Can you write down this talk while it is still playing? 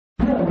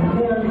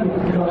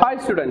Hi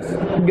students,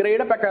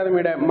 Grade Up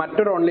Academyയുടെ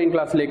മറ്റൊരു online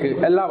ക്ലാസ്സിലേക്ക്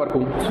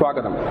എല്ലാവർക്കും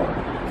സ്വാഗതം.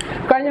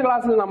 കഴിഞ്ഞ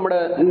ക്ലാസ്സിൽ നമ്മൾ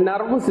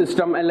നെർവ്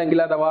സിസ്റ്റം അല്ലെങ്കിൽ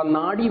അഥവാ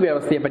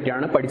നാഡീവ്യവസ്ഥയെ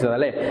പറ്റിയാണ് പഠിച്ചത്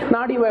അല്ലേ.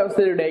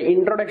 നാഡീവ്യവസ്ഥയുടെ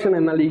ഇൻട്രൊഡക്ഷൻ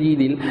എന്ന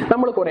രീതിയിൽ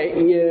നമ്മൾ കുറേ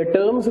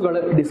ടേംസുകൾ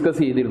ഡിസ്കസ്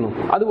ചെയ്തിരുന്നു.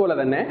 അതുപോലെ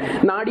തന്നെ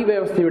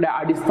നാഡീവ്യവസ്ഥയുടെ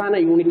അടിസ്ഥാന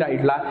യൂണിറ്റ്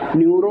ആയിട്ടുള്ള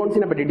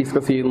ന്യൂറോൺസിനെ പറ്റി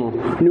ഡിസ്കസ് ചെയ്യുന്നു.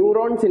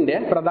 ന്യൂറോൺസിന്റെ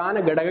പ്രധാന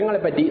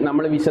ഘടകങ്ങളെ പറ്റി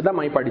നമ്മൾ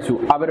വിശദമായി പഠിച്ചു.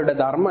 അവരുടെ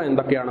ധർമ്മം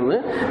എന്തൊക്കെയാണെന്ന്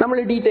നമ്മൾ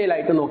ഡീറ്റെയിൽ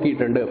ആയിട്ട്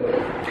നോക്കിയിട്ടുണ്ട്.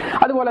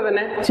 അതുപോലെ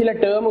തന്നെ ചില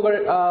ടേമുകൾ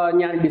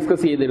ഞാൻ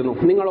ഡിസ്കസ് ചെയ്തിരുന്നു.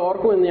 നിങ്ങൾ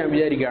ഓർക്കുമെന്ന് ഞാൻ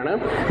വിചാരിക്കുകയാണ്.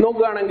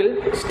 നോക്കുകയാണെങ്കിൽ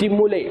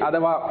സ്റ്റിമുലൈ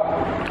അഥവാ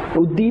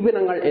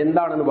ഉദ്ദീപനങ്ങൾ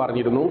എന്താണെന്ന്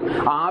പറഞ്ഞിരുന്നു.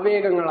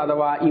 ആവേഗങ്ങൾ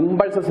അഥവാ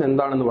ഇമ്പൾസസ്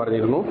എന്താണെന്ന്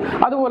പറഞ്ഞിരുന്നു.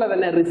 അതുപോലെ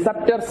തന്നെ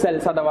റിസപ്റ്റർ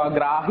സെൽസ് അഥവാ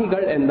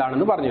ഗ്രാഹികൾ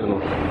എന്താണെന്ന് പറഞ്ഞിരുന്നു.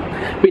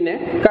 പിന്നെ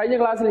കഴിഞ്ഞ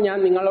ക്ലാസ്സിൽ ഞാൻ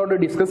നിങ്ങളോട്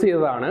ഡിസ്കസ്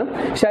ചെയ്തതാണ്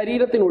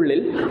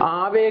ശരീരത്തിനുള്ളിൽ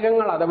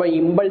ആവേഗങ്ങൾ അഥവാ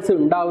ഇമ്പൾസ്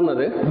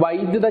ഉണ്ടാവുന്നത്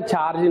വൈദ്യുത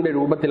ചാർജിന്റെ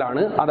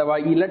രൂപത്തിലാണ് അഥവാ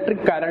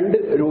ഇലക്ട്രിക് കറണ്ട്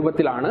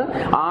രൂപത്തിലാണ്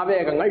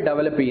ആവേഗങ്ങൾ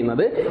ഡെവലപ്പ്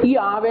ചെയ്യുന്നത്. ഈ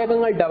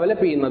ആവേഗങ്ങൾ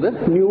ഡെവലപ്പ് ചെയ്യുന്നത്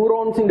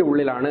ന്യൂറോൺസിന്റെ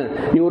ഉള്ളിലാണ്.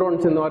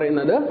 ന്യൂറോൺസ് എന്ന്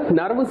പറയുന്നത്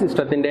നെർവ്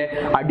സിസ്റ്റത്തിന്റെ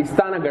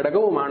അടിസ്ഥാന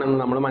ഘടകവുമാണെന്ന്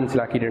നമ്മൾ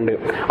മനസ്സിലാക്കിയിട്ടുണ്ട്.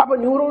 അപ്പൊ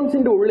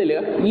ന്യൂറോൺസിന്റെ ഉള്ളിൽ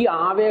ഈ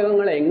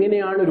ആവേഗങ്ങൾ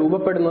എങ്ങനെയാണ്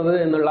രൂപപ്പെടുന്നത്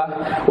എന്നുള്ള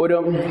ഒരു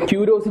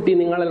ക്യൂരിയോസിറ്റി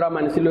നിങ്ങളുടെ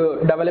മനസ്സിൽ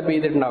ഡെവലപ്പ്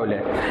ചെയ്തിട്ടുണ്ടാവില്ലേ.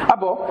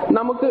 അപ്പോൾ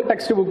നമുക്ക്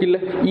ടെക്സ്റ്റ് ബുക്കിൽ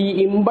ഈ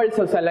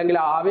ഇമ്പൾസസ് അല്ലെങ്കിൽ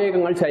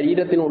ആവേഗങ്ങൾ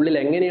ശരീരത്തിനുള്ളിൽ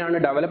എങ്ങനെയാണ്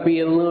ഡെവലപ്പ്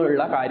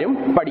ചെയ്യുന്നതെന്നുള്ള കാര്യം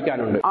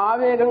പഠിക്കാനുണ്ട്.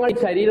 ആവേഗങ്ങൾ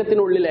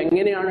ശരീരത്തിനുള്ളിൽ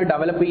എങ്ങനെയാണ്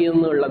ഡെവലപ്പ്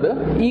ചെയ്യുന്നത്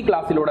ഈ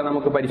ക്ലാസ്സിലൂടെ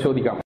നമുക്ക്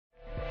പരിശോധിക്കാം.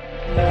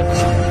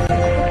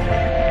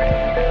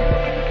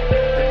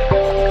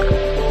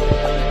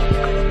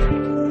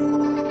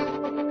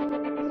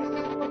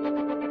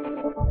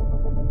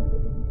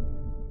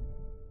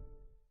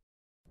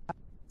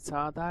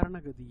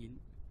 സാധാരണഗതിയിൽ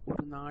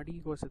ഒരു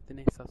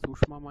നാഡീകോശത്തിനെ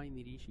സസൂക്ഷ്മമായി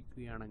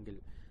നിരീക്ഷിക്കുകയാണെങ്കിൽ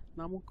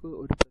നമുക്ക്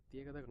ഒരു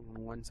പ്രത്യേകത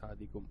കാണുവാൻ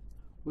സാധിക്കും.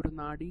 ഒരു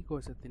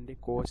നാഡീകോശത്തിൻ്റെ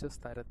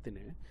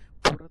കോശസ്തരത്തിന്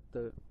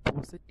പുറത്ത്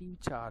പോസിറ്റീവ്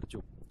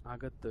ചാർജും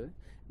അകത്ത്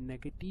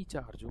നെഗറ്റീവ്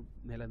ചാർജും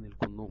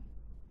നിലനിൽക്കുന്നു.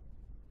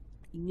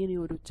 ഇങ്ങനെ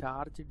ഒരു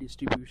ചാർജ്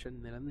ഡിസ്ട്രിബ്യൂഷൻ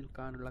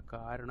നിലനിൽക്കാനുള്ള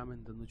കാരണം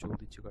എന്തെന്ന്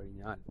ചോദിച്ചു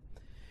കഴിഞ്ഞാൽ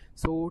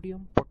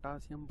സോഡിയം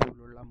പൊട്ടാസ്യം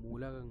പോലുള്ള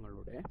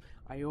മൂലകങ്ങളുടെ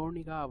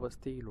അയോണിക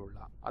അവസ്ഥയിലുള്ള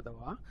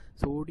അഥവാ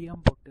സോഡിയം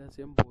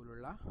പൊട്ടാസ്യം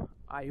പോലുള്ള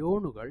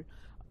അയോണുകൾ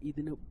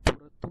ഇതിന്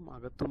പുറത്തും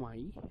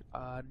അകത്തുമായി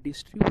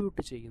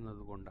ഡിസ്ട്രിബ്യൂട്ട്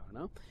ചെയ്യുന്നത്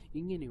കൊണ്ടാണ്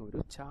ഇങ്ങനെയൊരു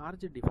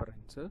ചാർജ്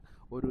ഡിഫറൻസ്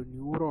ഒരു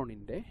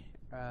ന്യൂറോണിൻ്റെ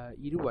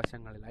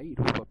ഇരുവശങ്ങളിലായി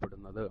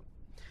രൂപപ്പെടുന്നത്.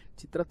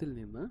 ചിത്രത്തിൽ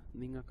നിന്ന്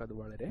നിങ്ങൾക്കത്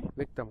വളരെ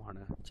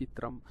വ്യക്തമാണ്.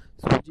 ചിത്രം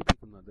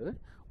സൂചിപ്പിക്കുന്നത്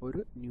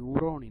ഒരു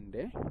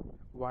ന്യൂറോണിൻ്റെ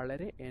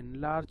വളരെ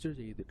എൻലാർജ്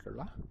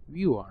ചെയ്തിട്ടുള്ള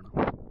വ്യൂ ആണ്.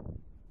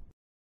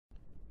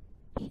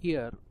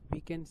 Here we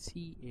can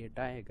see a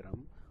diagram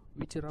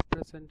which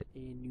represents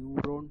a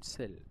neuron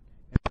cell,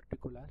 a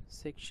particular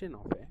section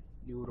of a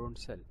neuron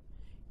cell.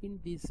 In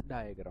this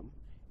diagram,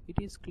 it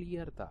is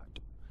clear that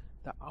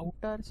the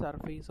outer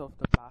surface of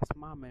the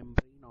plasma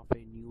membrane of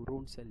a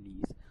neuron cell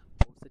is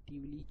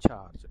positively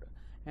charged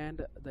and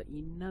the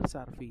inner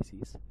surface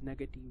is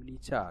negatively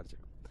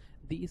charged.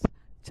 This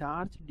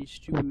charge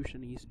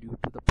distribution is due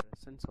to the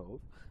presence of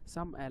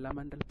some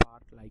elemental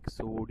part like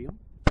sodium,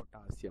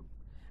 potassium,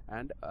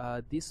 and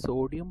these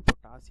sodium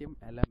potassium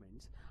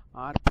elements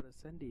are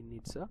present in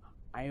its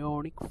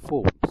ionic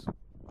forms.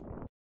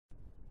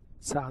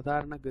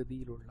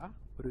 സാധാരണഗതിയിലുള്ള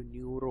ഒരു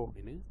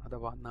ന്യൂറോണിന്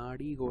അഥവാ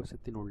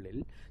നാഡീകോശത്തിനുള്ളിൽ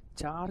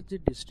charge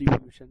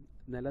distribution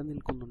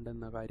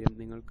നിലനിൽക്കുന്നുണ്ടെന്ന കാര്യം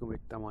നിങ്ങൾക്ക്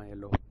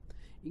വ്യക്തമായല്ലോ.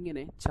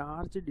 ഇങ്ങനെ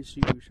charge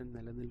distribution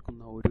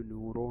നിലനിൽക്കുന്ന ഒരു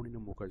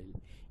ന്യൂറോണിന് മുകളിൽ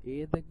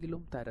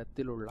ഏതെങ്കിലും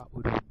തരത്തിലുള്ള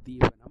ഒരു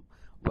ഉദ്ദീപനം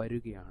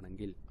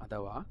വരികയാണെങ്കിൽ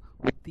അഥവാ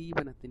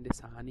ഉദ്ദീപനത്തിൻ്റെ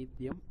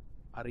സാന്നിധ്യം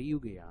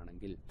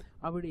അറിയുകയാണെങ്കിൽ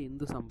അവിടെ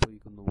എന്തു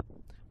സംഭവിക്കുന്നു?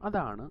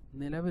 അതാണ്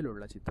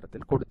നിലവിലുള്ള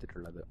ചിത്രത്തിൽ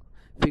കൊടുത്തിട്ടുള്ളത്.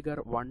 ഫിഗർ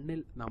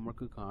 1-ൽ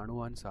നമുക്ക്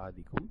കാണുവാൻ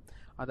സാധിക്കും.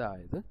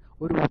 അതായത്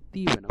ഒരു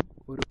ഉദ്ദീപനം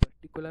ഒരു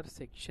പർട്ടിക്കുലർ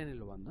സെക്ഷനിൽ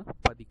വന്ന്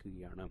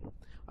പതിക്കുകയാണ്.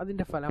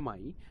 അതിൻ്റെ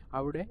ഫലമായി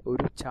അവിടെ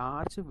ഒരു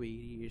ചാർജ്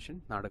വേരിയേഷൻ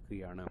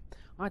നടക്കുകയാണ്.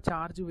 ആ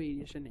ചാർജ്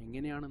വേരിയേഷൻ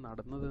എങ്ങനെയാണ്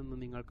നടന്നതെന്ന്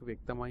നിങ്ങൾക്ക്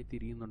വ്യക്തമായി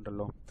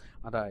തിരിയുന്നുണ്ടല്ലോ.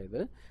 അതായത്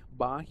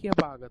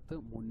ബാഹ്യഭാഗത്ത്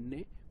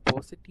മുന്നേ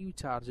പോസിറ്റീവ്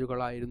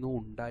ചാർജുകളായിരുന്നു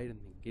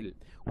ഉണ്ടായിരുന്നെങ്കിൽ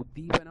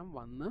ഉദ്ദീപനം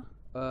വന്ന്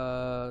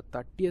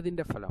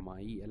തട്ടിയതിൻ്റെ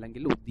ഫലമായി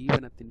അല്ലെങ്കിൽ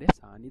ഉദ്ദീപനത്തിൻ്റെ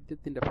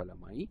സാന്നിധ്യത്തിൻ്റെ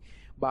ഫലമായി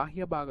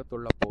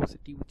ബാഹ്യഭാഗത്തുള്ള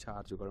പോസിറ്റീവ്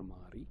ചാർജുകൾ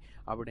മാറി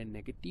അവിടെ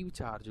നെഗറ്റീവ്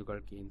ചാർജുകൾ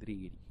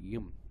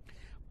കേന്ദ്രീകരിക്കുകയും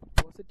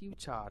പോസിറ്റീവ്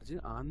ചാർജ്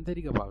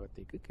ആന്തരിക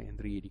ഭാഗത്തേക്ക്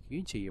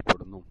കേന്ദ്രീകരിക്കുകയും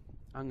ചെയ്യപ്പെടുന്നു.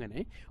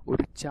 അങ്ങനെ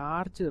ഒരു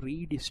ചാർജ്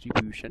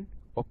റീഡിസ്ട്രിബ്യൂഷൻ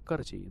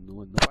ഒക്കർ ചെയ്യുന്നു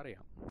എന്ന്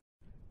പറയാം.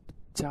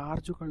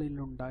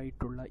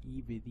 ചാർജുകളിലുണ്ടായിട്ടുള്ള ഈ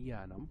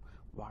വ്യതിയാനം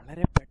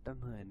വളരെ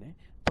പെട്ടെന്ന് തന്നെ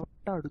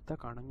തൊട്ടടുത്ത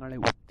കണങ്ങളെ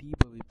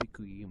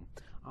ഉദ്ദീപിപ്പിക്കുകയും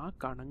ആ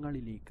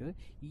കണങ്ങളിലേക്ക്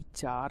ഈ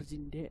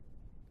ചാർജിൻ്റെ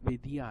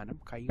വ്യതിയാനം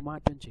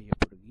കൈമാറ്റം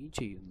ചെയ്യപ്പെടുകയും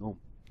ചെയ്യുന്നു.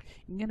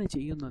 ഇങ്ങനെ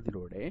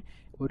ചെയ്യുന്നതിലൂടെ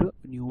ഒരു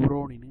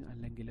ന്യൂറോണിന്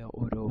അല്ലെങ്കിൽ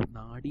ഒരു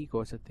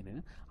നാഡീകോശത്തിന്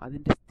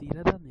അതിൻ്റെ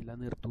സ്ഥിരത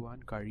നിലനിർത്തുവാൻ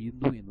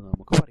കഴിയുന്നു എന്ന്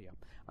നമുക്ക് പറയാം.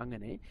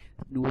 അങ്ങനെ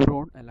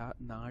ന്യൂറോൺ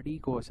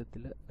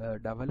നാഡീകോശത്തിൽ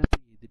ഡെവലപ്പ്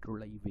ചെയ്ത്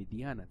ചെയ്തിട്ടുള്ള ഈ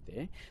വ്യതിയാനത്തെ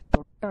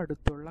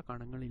തൊട്ടടുത്തുള്ള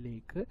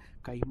കണങ്ങളിലേക്ക്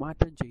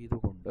കൈമാറ്റം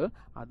ചെയ്തുകൊണ്ട്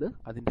അത്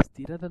അതിൻ്റെ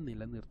സ്ഥിരത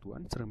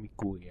നിലനിർത്തുവാൻ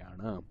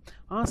ശ്രമിക്കുകയാണ്.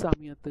 ആ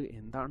സമയത്ത്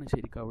എന്താണ്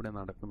ശരിക്കും അവിടെ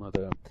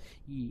നടക്കുന്നത്?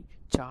 ഈ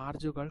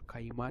ചാർജുകൾ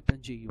കൈമാറ്റം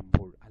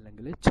ചെയ്യുമ്പോൾ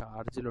അല്ലെങ്കിൽ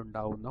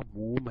ചാർജിലുണ്ടാവുന്ന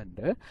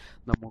മൂവ്മെൻറ്റ്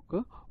നമുക്ക്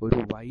ഒരു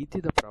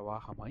വൈദ്യുത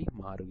പ്രവാഹമായി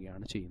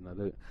മാറുകയാണ്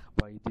ചെയ്യുന്നത്.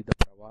 വൈദ്യുത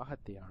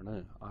പ്രവാഹത്തെയാണ്,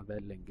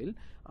 അതല്ലെങ്കിൽ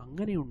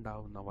അങ്ങനെ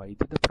ഉണ്ടാവുന്ന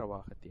വൈദ്യുത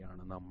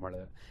പ്രവാഹത്തെയാണ് നമ്മൾ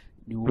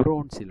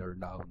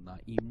ന്യൂറോൺസിലുണ്ടാവുന്ന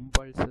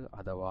ഇമ്പൾസ്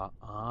അഥവാ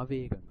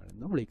ആവേഗങ്ങൾ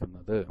എന്ന്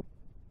വിളിക്കുന്നത്.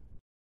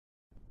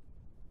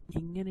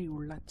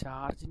 ഇങ്ങനെയുള്ള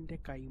ചാർജിൻ്റെ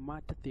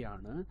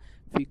കൈമാറ്റത്തെയാണ്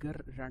ഫിഗർ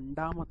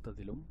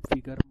 2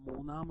 ഫിഗർ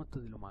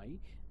 3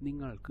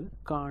 നിങ്ങൾക്ക്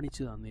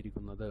കാണിച്ചു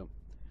തന്നിരിക്കുന്നത്.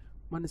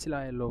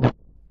 മനസ്സിലായല്ലോ?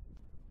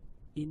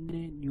 In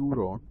a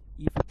neuron,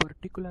 if a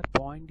particular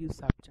point is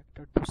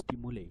subjected to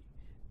stimuli,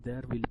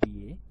 there will be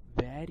a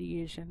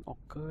variation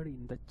occurred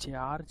in the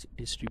charge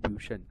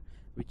distribution,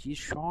 which is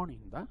shown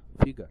in the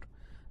figure.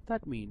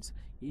 That means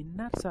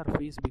inner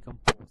surface become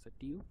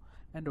positive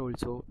and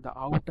also the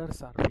outer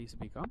surface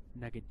become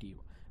negative,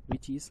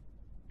 which is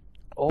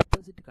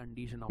opposite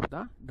condition of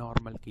the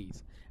normal case,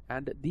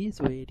 and these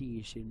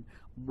variation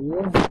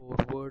move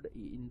forward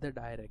in the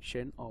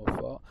direction of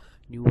a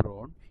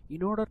neuron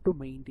in order to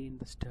maintain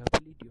the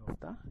stability of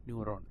the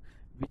neuron,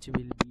 which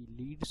will be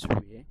leads to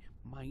a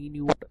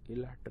minute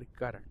electric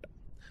current.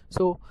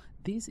 So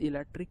this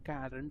electric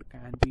current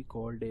can be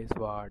called as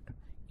what?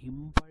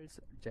 Impulse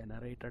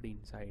generated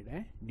inside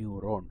a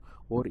neuron,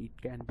 or it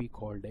can be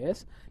called as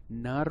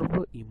nerve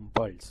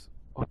impulse.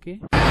 Okay.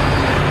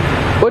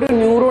 ഒരു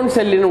neuron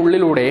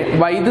സെല്ലിനുള്ളിലൂടെ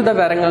വൈദ്യുത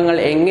തരംഗങ്ങൾ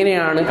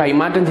എങ്ങനെയാണ്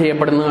കൈമാറ്റം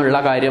ചെയ്യപ്പെടുന്നതെന്നുള്ള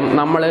കാര്യം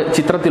നമ്മൾ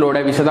ചിത്രത്തിലൂടെ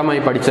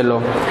വിശദമായി പഠിച്ചല്ലോ.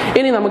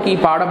 ഇനി നമുക്ക് ഈ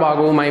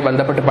പാഠഭാഗവുമായി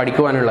ബന്ധപ്പെട്ട്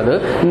പഠിക്കുവാനുള്ളത്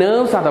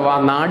നെർവ്സ് അഥവാ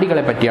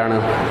നാഡികളെ പറ്റിയാണ്.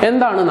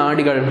 എന്താണ്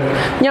നാഡികൾ?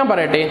 ഞാൻ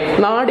പറയട്ടെ.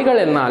 നാഡികൾ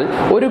എന്നാൽ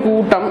ഒരു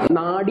കൂട്ടം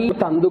നാഡീ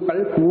തന്തുക്കൾ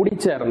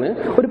കൂടിച്ചേർന്ന്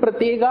ഒരു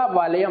പ്രത്യേക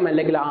വലയം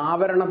അല്ലെങ്കിൽ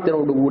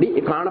ആവരണത്തിനോടുകൂടി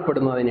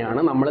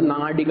കാണപ്പെടുന്നതിനെയാണ് നമ്മൾ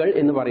നാഡികൾ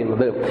എന്ന്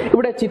പറയുന്നത്.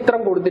 ഇവിടെ ചിത്രം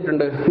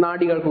കൊടുത്തിട്ടുണ്ട്.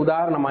 നാഡികൾക്ക്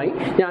ഉദാഹരണമായി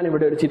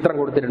ഞാനിവിടെ ഒരു ചിത്രം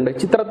കൊടുത്തിട്ടുണ്ട്.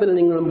 ചിത്രത്തിൽ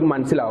നിങ്ങൾ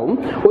മനസ്സിലാവും,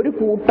 ഒരു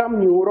കൂട്ടം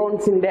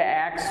ന്യൂറോൺസിന്റെ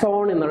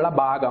ആക്സോൺ എന്നുള്ള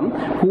ഭാഗം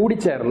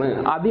കൂടിച്ചേർന്ന്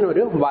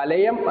അതിനൊരു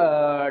വലയം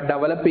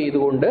ഡെവലപ്പ്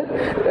ചെയ്തുകൊണ്ട്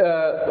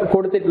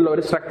കൊടുത്തിട്ടുള്ള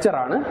ഒരു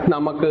സ്ട്രക്ചറാണ്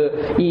നമുക്ക്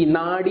ഈ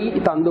നാഡി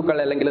തന്തുക്കൾ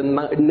അല്ലെങ്കിൽ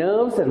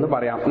നെർവ്സ് എന്ന്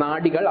പറയാം.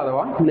 നാഡികൾ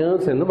അഥവാ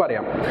നെർവ്സ് എന്ന്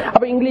പറയാം.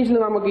 അപ്പൊ ഇംഗ്ലീഷിൽ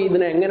നമുക്ക്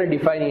ഇതിനെ എങ്ങനെ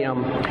ഡിഫൈൻ ചെയ്യാം?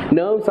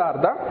 Nerves are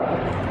the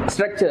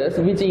structures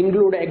which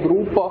include a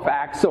group of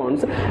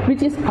axons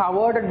which is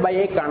covered by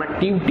a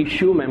connective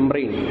tissue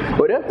membrane.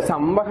 ഒരു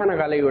സംവഹന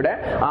കലയുടെ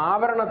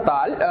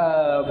ആവരണത്താൽ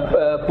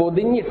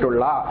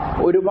പൊതിഞ്ഞിട്ടുള്ള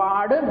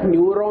ഒരുപാട്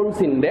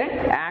ന്യൂറോൺസിന്റെ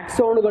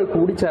ആക്സോണുകൾ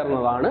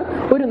കൂടിച്ചേർന്നതാണ്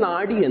ഒരു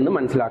നാഡി എന്ന്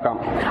മനസ്സിലാക്കാം.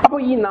 അപ്പോൾ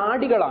ഈ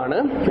നാഡികളാണ്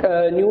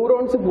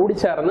ന്യൂറോൺസ്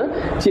കൂടിച്ചേർന്ന്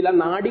ചില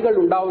നാഡികൾ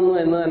ഉണ്ടാവുന്നു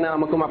എന്ന് തന്നെ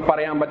നമുക്ക്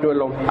പറയാൻ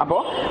പറ്റുമല്ലോ.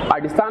 അപ്പോൾ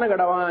അടിസ്ഥാന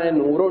ഘടകമായ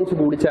ന്യൂറോൺസ്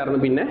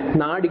കൂടിച്ചേർന്ന് പിന്നെ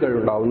നാഡികൾ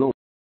ഉണ്ടാവുന്നു.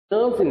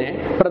 നെർവ്സിനെ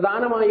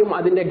പ്രധാനമായും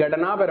അതിന്റെ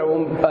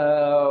ഘടനാപരവും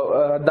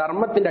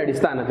ധർമ്മത്തിന്റെ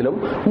അടിസ്ഥാനത്തിലും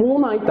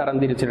 3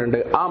 തരംതിരിച്ചിട്ടുണ്ട്.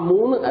 ആ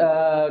 3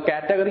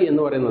 കാറ്റഗറി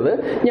എന്ന് പറയുന്നത്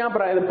ഞാൻ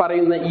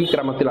പറയുന്ന ഈ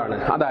ക്രമത്തിലാണ്.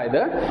 അതായത്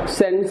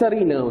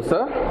സെൻസറി നെർവ്സ്,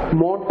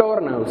 മോട്ടോർ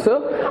നെർവ്സ്,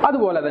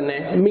 അതുപോലെ തന്നെ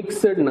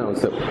മിക്സഡ്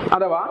നെർവ്സ്.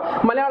 അഥവാ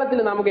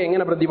മലയാളത്തിൽ നമുക്ക്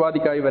എങ്ങനെ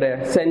പ്രതിപാദിക്കാം ഇവരെ?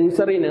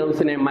 സെൻസറി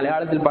നെർവ്സിനെ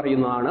മലയാളത്തിൽ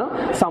പറയുന്നതാണ്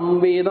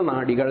സംവേദ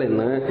നാഡികൾ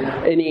എന്ന്.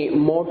 ഇനി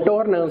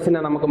മോട്ടോർ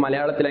നെർവ്സിനെ നമുക്ക്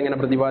മലയാളത്തിൽ എങ്ങനെ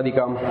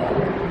പ്രതിപാദിക്കാം?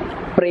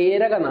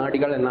 പ്രേരക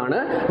നാഡികൾ എന്നാണ്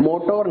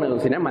മോട്ടോർ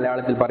നെർവ്സിനെ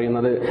മലയാളത്തിൽ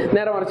പറയുന്നത്.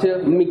 നേരെ മറിച്ച്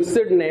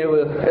മിക്സഡ്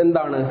നെർവ്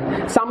എന്താണ്?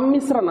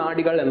 സമ്മിശ്ര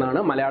നാഡികൾ എന്നാണ്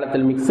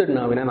മലയാളത്തിൽ മിക്സഡ്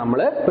നെർവിനെ നമ്മൾ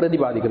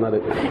പ്രതിപാദിക്കുന്നത്.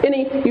 ഇനി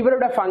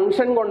ഇവരുടെ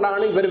ഫംഗ്ഷൻ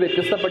കൊണ്ടാണ് ഇവർ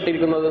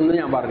വ്യത്യസ്തപ്പെട്ടിരിക്കുന്നതെന്ന്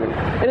ഞാൻ പറഞ്ഞു.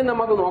 ഇനി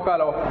നമുക്ക്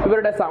നോക്കാലോ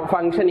ഇവരുടെ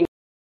ഫംഗ്ഷനിങ്.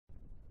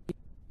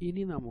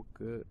 ഇനി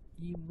നമുക്ക്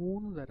ഈ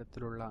 3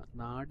 തരത്തിലുള്ള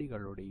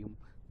നാഡികളുടെയും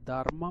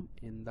ധർമ്മം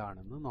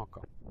എന്താണെന്ന്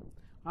നോക്കാം.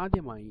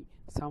 ആദ്യമായി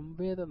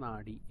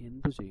സംവേദനാഡി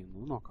എന്തു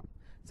ചെയ്യുന്നു നോക്കാം.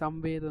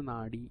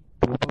 സംവേദനാഡി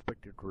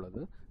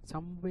രൂപപ്പെട്ടിട്ടുള്ളത്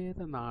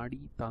സംവേദനാഡി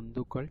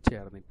തന്തുക്കൾ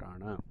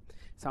ചേർന്നിട്ടാണ്.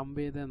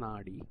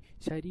 സംവേദനാഡി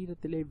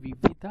ശരീരത്തിലെ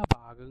വിവിധ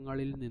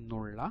ഭാഗങ്ങളിൽ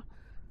നിന്നുള്ള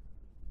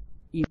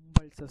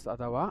ഇമ്പൾസസ്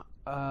അഥവാ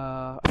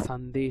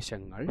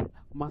സന്ദേശങ്ങൾ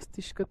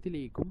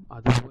മസ്തിഷ്കത്തിലേക്കും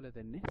അതുപോലെ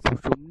തന്നെ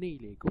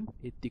സുഷുമ്നയിലേക്കും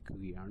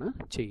എത്തിക്കുകയാണ്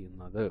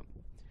ചെയ്യുന്നത്.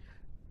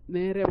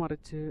 നേരെ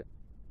മറിച്ച്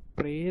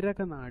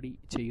പ്രേരകനാഡി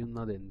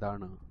ചെയ്യുന്നത്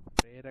എന്താണ്?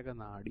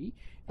 പ്രേരകനാഡി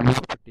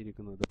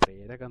രൂപപ്പെട്ടിരിക്കുന്നത്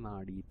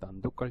പ്രേരകനാഡി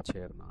തന്തുക്കൾ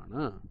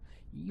ചേർന്നാണ്.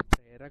 ഈ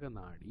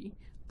പ്രേരകനാഡി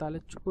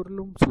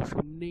തലച്ചോറിലും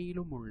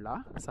സുഷുമ്നയിലുമുള്ള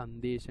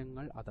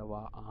സന്ദേശങ്ങൾ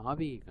അഥവാ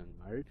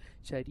ആവേഗങ്ങൾ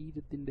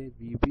ശരീരത്തിൻ്റെ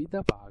വിവിധ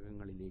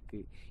ഭാഗങ്ങളിലേക്ക്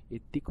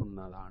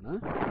എത്തിക്കുന്നതാണ്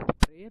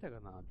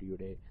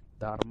പ്രേരകനാഡിയുടെ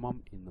ധർമ്മം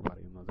എന്ന്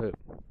പറയുന്നത്.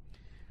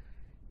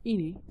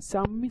 ഇനി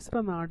സമ്മിശ്ര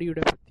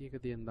നാഡിയുടെ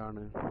പ്രത്യേകത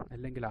എന്താണ്?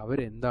 അല്ലെങ്കിൽ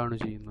അവരെന്താണ്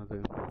ചെയ്യുന്നത്?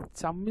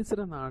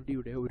 സമ്മിശ്ര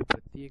നാഡിയുടെ ഒരു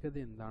പ്രത്യേകത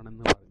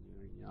എന്താണെന്ന് പറഞ്ഞു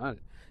കഴിഞ്ഞാൽ,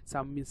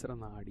 സമ്മിശ്ര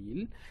നാഡിയിൽ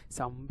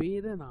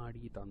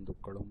സംവേദനാഡീ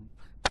തന്തുക്കളും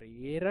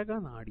പ്രേരക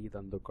നാഡീ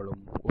തന്തുക്കളും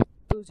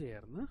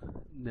ഒത്തുചേർന്ന്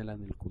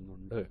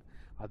നിലനിൽക്കുന്നുണ്ട്.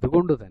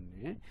 അതുകൊണ്ട്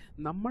തന്നെ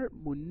നമ്മൾ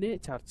മുന്നേ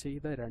ചർച്ച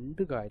ചെയ്ത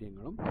 2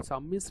 കാര്യങ്ങളും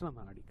സമ്മിശ്ര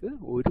നാഡിക്ക്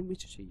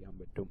ഒരുമിച്ച് ചെയ്യാൻ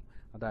പറ്റും.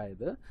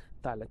 അതായത്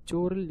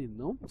തലച്ചോറിൽ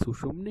നിന്നും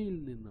സുഷുമ്നയിൽ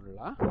നിന്നുള്ള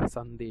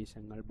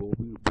സന്ദേശങ്ങൾ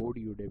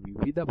ബോഡിയുടെ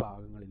വിവിധ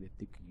ഭാഗങ്ങളിൽ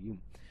എത്തിക്കുകയും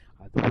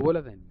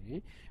അതുപോലെ തന്നെ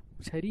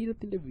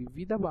ശരീരത്തിൻ്റെ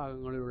വിവിധ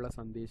ഭാഗങ്ങളിലുള്ള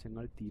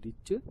സന്ദേശങ്ങൾ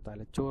തിരിച്ച്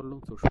തലച്ചോറിലും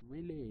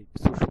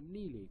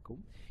സുഷുമ്നയിലേക്കും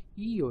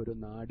ഈ ഒരു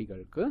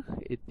നാഡികൾക്ക്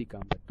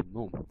എത്തിക്കാൻ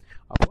പറ്റുന്നു.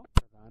 അപ്പോൾ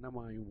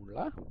പ്രധാനമായുമുള്ള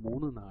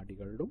 3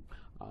 നാഡികളിലും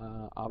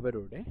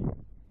അവരുടെ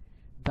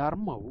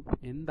ധർമ്മവും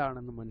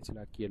എന്താണെന്ന്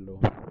മനസ്സിലാക്കിയല്ലോ.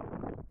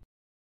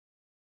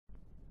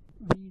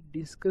 We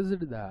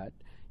discussed that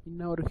in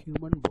our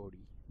human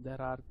body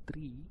there are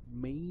 3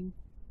 main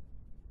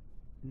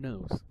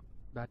nerves,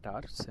 that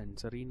are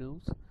sensory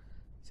nerves,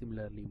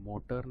 similarly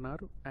motor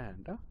nerve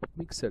and a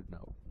mixed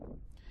nerve.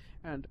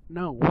 And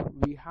now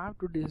we have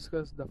to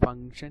discuss the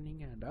functioning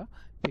and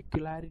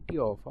peculiarity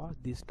of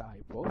this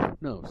type of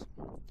nerves.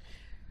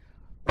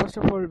 First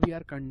of all, we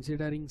are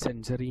considering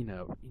sensory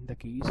nerve. In the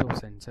case of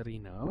sensory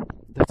nerve,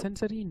 the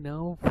sensory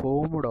nerve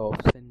formed of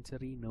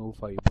sensory nerve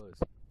fibers.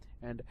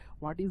 And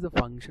what is the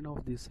function of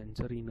this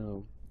sensory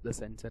nerve? The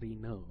sensory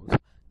nerve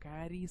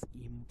carries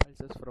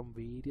impulses from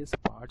various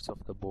parts of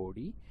the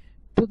body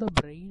to the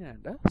brain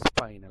and the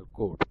spinal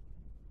cord.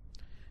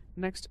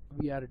 Next,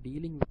 we are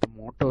dealing with the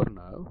motor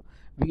nerve.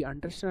 We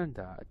understand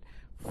that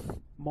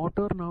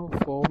motor nerve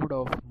formed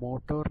of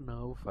motor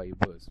nerve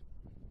fibers.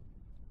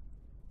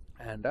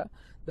 And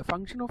the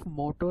function of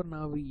motor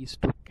nerve is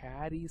to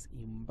carry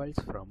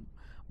impulse from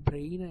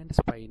brain and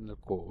spinal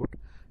cord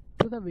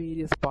to the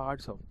various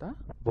parts of the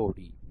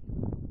body.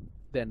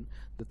 Then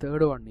the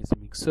third one is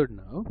mixed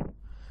nerve.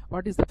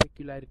 What is the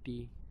peculiarity?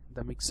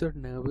 The mixed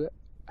nerve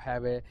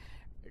have a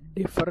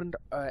different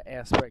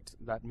aspects.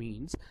 That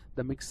means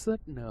the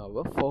mixed nerve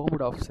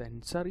formed of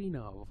sensory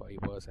nerve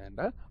fibers and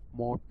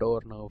motor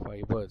nerve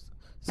fibers.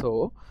 So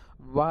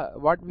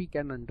what we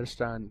can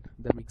understand,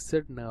 the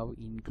mixed nerve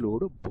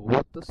include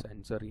both the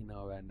sensory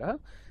nerve and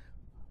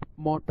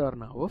motor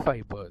nerve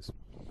fibers.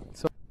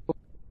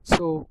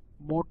 So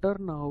motor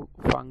nerve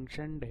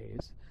function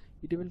is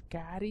it will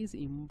carry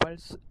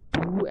impulse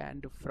to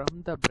and from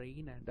the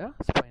brain and the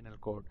spinal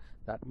cord.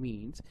 That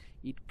means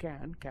it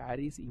can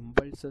carry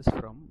impulses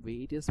from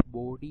various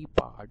body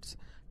parts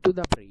to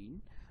the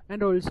brain,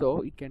 and also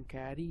it can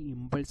carry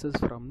impulses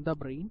from the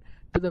brain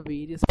to the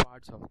various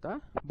parts of the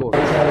body.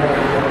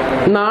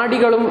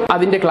 നാഡികളും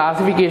അതിൻ്റെ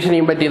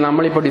ക്ലാസിഫിക്കേഷനെയും പറ്റി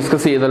നമ്മളിപ്പോൾ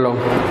discuss ചെയ്തല്ലോ.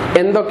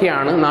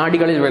 എന്തൊക്കെയാണ്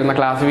നാഡികളിൽ വരുന്ന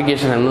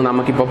classification എന്ന്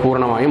നമുക്കിപ്പോൾ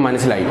പൂർണ്ണമായും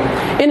മനസ്സിലായി.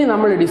 ഇനി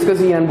നമ്മൾ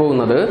ഡിസ്കസ് ചെയ്യാൻ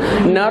പോകുന്നത്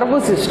നെർവ്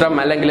സിസ്റ്റം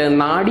അല്ലെങ്കിൽ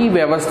നാഡീ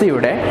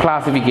വ്യവസ്ഥയുടെ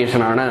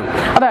ക്ലാസിഫിക്കേഷനാണ്.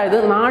 അതായത്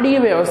നാഡീ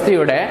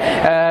വ്യവസ്ഥയുടെ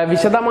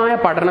വിശദമായ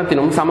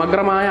പഠനത്തിനും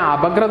സമഗ്രമായ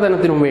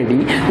അപഗ്രഥനത്തിനും വേണ്ടി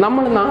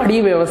നമ്മൾ നാഡീ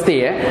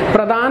വ്യവസ്ഥയെ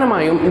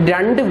പ്രധാനമായും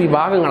 2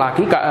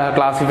 വിഭാഗങ്ങളാക്കി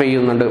ക്ലാസിഫൈ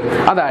ചെയ്യുന്നുണ്ട്.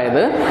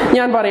 അതായത്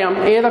ഞാൻ പറയാം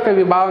ഏതൊക്കെ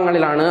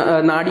വിഭാഗങ്ങളിലാണ്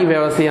നാഡീ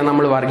വ്യവസ്ഥയെ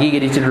നമ്മൾ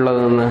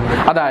വർഗീകരിച്ചിട്ടുള്ളതെന്ന്.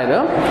 അതായത്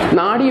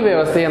നാഡീ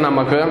വ്യവസ്ഥയെ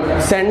നമുക്ക്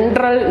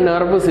സെൻട്രൽ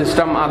നെർവ്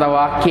സിസ്റ്റം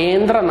അഥവാ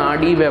കേന്ദ്ര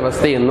നാഡീ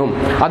വ്യവസ്ഥയെന്നും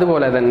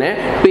അതുപോലെ തന്നെ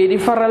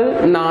പെരിഫറൽ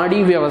നാഡീ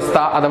വ്യവസ്ഥ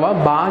അഥവാ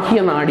ബാഹ്യ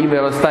നാഡീ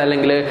വ്യവസ്ഥ,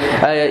 അല്ലെങ്കിൽ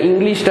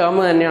ഇംഗ്ലീഷ് ടേം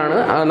തന്നെയാണ്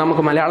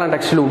നമുക്ക് മലയാളം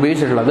ടെക്സ്റ്റിൽ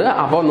ഉപയോഗിച്ചിട്ടുള്ളത്.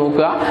 അപ്പോൾ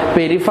നോക്കുക,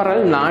 പെരിഫറൽ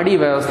നാഡീ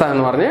വ്യവസ്ഥ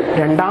എന്ന് പറഞ്ഞ്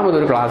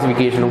രണ്ടാമതൊരു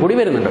ക്ലാസിഫിക്കേഷനും കൂടി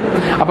വരുന്നുണ്ട്.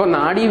 അപ്പോൾ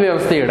നാഡീ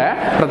വ്യവസ്ഥയുടെ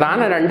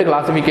പ്രധാന 2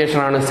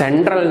 ക്ലാസിഫിക്കേഷനാണ്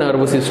സെൻട്രൽ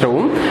നെർവ്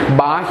സിസ്റ്റവും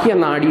ബാഹ്യ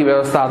നാഡീ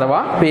വ്യവസ്ഥ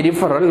അഥവാ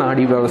പെരിഫറൽ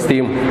നാഡീ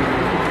വ്യവസ്ഥയും.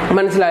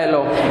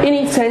 മനസ്സിലായല്ലോ.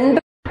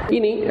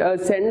 ഇനി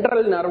സെൻട്രൽ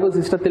നെർവ്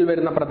സിസ്റ്റത്തിൽ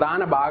വരുന്ന പ്രധാന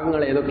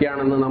ഭാഗങ്ങൾ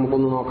ഏതൊക്കെയാണെന്ന്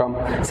നമുക്കൊന്ന് നോക്കാം.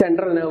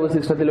 സെൻട്രൽ നെർവ്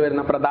സിസ്റ്റത്തിൽ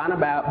വരുന്ന പ്രധാന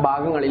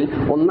ഭാഗങ്ങളിൽ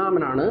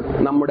ഒന്നാമനാണ്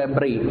നമ്മുടെ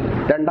ബ്രെയിൻ,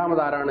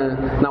 രണ്ടാമതാരാണ്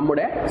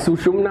നമ്മുടെ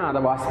സുഷുമ്ന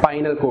അഥവാ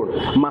സ്പൈനൽ കോഡ്.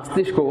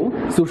 മസ്തിഷ്കവും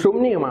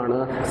സുഷുമ്നയുമാണ്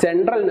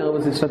സെൻട്രൽ നെർവ്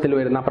സിസ്റ്റത്തിൽ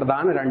വരുന്ന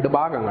പ്രധാന 2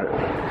 ഭാഗങ്ങൾ.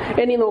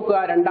 ഇനി നോക്കുക,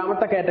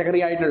 രണ്ടാമത്തെ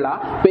കാറ്റഗറി ആയിട്ടുള്ള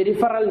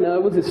പെരിഫറൽ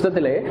നെർവ്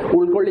സിസ്റ്റത്തിലെ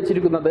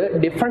ഉൾക്കൊള്ളിച്ചിരിക്കുന്നത്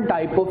ഡിഫറെന്റ്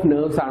ടൈപ്പ് ഓഫ്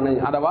നെർവ്സ് ആണ്,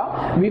 അഥവാ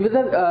വിവിധ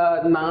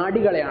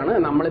നാഡികളെയാണ്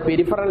നമ്മൾ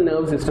പെരിഫറൽ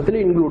നെർവ് സിസ്റ്റത്തിൽ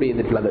ഇൻക്ലൂഡ്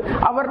ചെയ്തിട്ടുള്ളത്.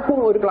 അവർക്കും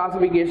ഒരു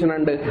ക്ലാസിഫിക്കേഷൻ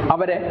ഉണ്ട്.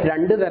 അവരെ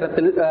 2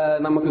 തരത്തിൽ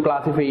നമുക്ക്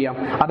ക്ലാസിഫൈ ചെയ്യാം.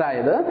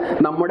 അതായത്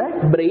നമ്മുടെ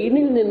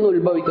ബ്രെയിനിൽ നിന്ന്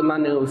ഉത്ഭവിക്കുന്ന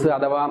നെർവ്സ്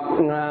അഥവാ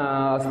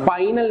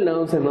സ്പൈനൽ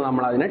നെർവ്സ് എന്ന്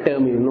നമ്മൾ അതിനെ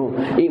ടേം ചെയ്യുന്നു.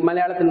 ഈ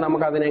മലയാളത്തിൽ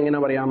നമുക്ക് അതിനെ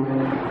എങ്ങനെ പറയാം?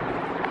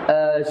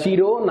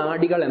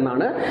 ശിരോനാഡികൾ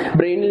എന്നാണ്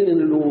ബ്രെയിനിൽ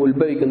നിന്ന്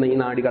ഉത്ഭവിക്കുന്ന ഈ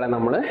നാഡികളെ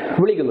നമ്മൾ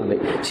വിളിക്കുന്നത്.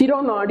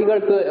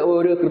 ശിരോനാഡികൾക്ക്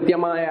ഒരു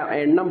കൃത്യമായ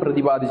എണ്ണം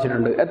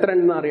പ്രതിപാദിച്ചിട്ടുണ്ട്. എത്ര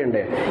എണ്ണം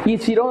അറിയണ്ടേ? ഈ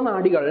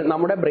ശിരോനാഡികൾ,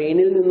 നമ്മുടെ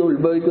ബ്രെയിനിൽ നിന്ന്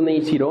ഉത്ഭവിക്കുന്ന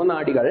ഈ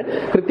ശിരോനാഡികൾ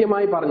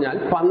കൃത്യമായി പറഞ്ഞാൽ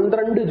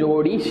 12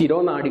 ജോഡി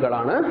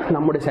ശിരോനാഡികളാണ്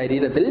നമ്മുടെ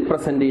ശരീരത്തിൽ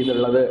പ്രസന്റ്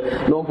ചെയ്തിട്ടുള്ളത്.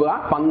 നോക്കുക,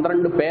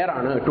 12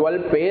 പേരാണ്,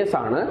 12 പേഴ്സ്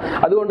ആണ്.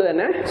 അതുകൊണ്ട്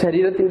തന്നെ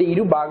ശരീരത്തിന്റെ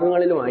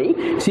ഇരുഭാഗങ്ങളിലുമായി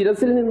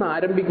ശിരസിൽ നിന്ന്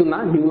ആരംഭിക്കുന്ന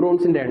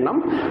ന്യൂറോൺസിന്റെ എണ്ണം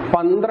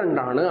 12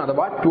 ആണ്,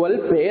 അഥവാ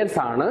 12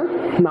 പേഴ്സ് ആണ്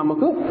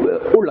നമുക്ക്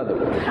ഉള്ളത്.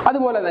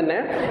 അതുപോലെ തന്നെ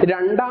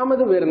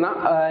രണ്ടാമത് വരുന്ന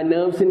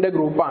നെർവ്സിന്റെ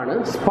ഗ്രൂപ്പാണ്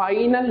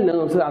സ്പൈനൽ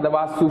നെർവ്സ്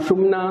അഥവാ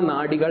സുഷുമ്ന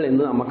നാഡികൾ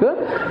എന്ന് നമുക്ക്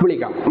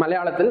വിളിക്കാം.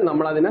 മലയാളത്തിൽ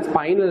നമ്മൾ അതിനെ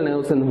സ്പൈനൽ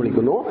നെർവ്സ് എന്ന്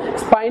വിളിക്കുന്നു.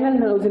 സ്പൈനൽ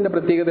നെർവ്സിന്റെ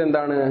പ്രത്യേകത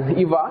എന്താണ്?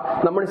 ഇവ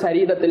നമ്മുടെ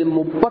ശരീരത്തിൽ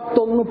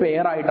 31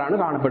 പേരായിട്ടാണ്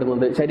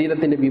കാണപ്പെടുന്നത്.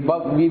 ശരീരത്തിന്റെ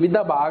വിവിധ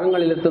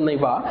ഭാഗങ്ങളിലെത്തുന്ന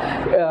ഇവ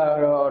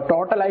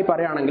ടോട്ടലായി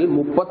പറയുകയാണെങ്കിൽ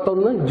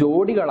 31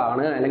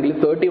 ജോഡികളാണ്, അല്ലെങ്കിൽ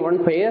 31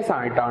 പേഴ്സ്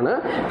ആയിട്ടാണ്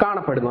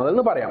കാണപ്പെടുന്നത്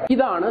എന്ന് പറയാം.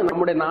 ഇതാണ്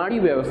നമ്മുടെ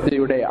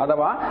നാഡീവ്യവസ്ഥയുടെ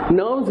അഥവാ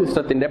നെർവ്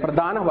സിസ്റ്റത്തിന്റെ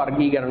പ്രധാന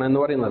വർഗീകരണം എന്ന്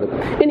പറയുന്നത്.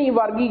 ഇനി ഈ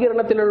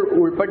വർഗീകരണത്തിൽ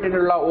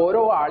ഉൾപ്പെട്ടിട്ടുള്ള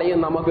ഓരോ ആളെയും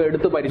നമുക്ക്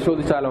എടുത്ത്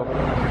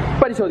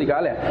പരിശോധിക്കാം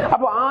അല്ലെ.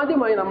 അപ്പൊ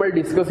ആദ്യമായി നമ്മൾ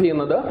ഡിസ്കസ്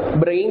ചെയ്യുന്നത്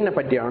ബ്രെയിനിനെ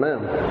പറ്റിയാണ്.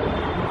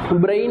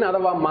 ബ്രെയിൻ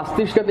അഥവാ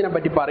മസ്തിഷ്കത്തിനെ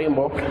പറ്റി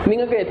പറയുമ്പോൾ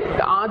നിങ്ങൾക്ക്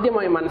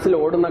ആദ്യമായി മനസ്സിൽ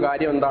ഓടുന്ന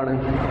കാര്യം എന്താണ്?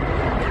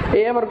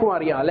 ഏവർക്കും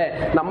അറിയാം അല്ലെ,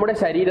 നമ്മുടെ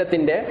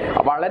ശരീരത്തിന്റെ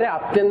വളരെ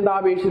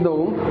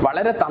അത്യന്താപേക്ഷിതവും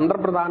വളരെ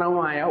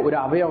തന്ത്രപ്രധാനവുമായ ഒരു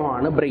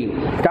അവയവമാണ് ബ്രെയിൻ.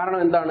 കാരണം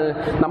എന്താണ്?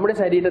 നമ്മുടെ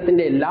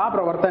ശരീരത്തിന്റെ എല്ലാ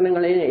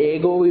പ്രവർത്തനങ്ങളെയും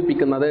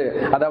ഏകോപിപ്പിക്കുന്നത്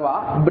അഥവാ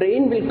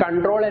brain will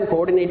control and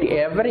coordinate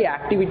every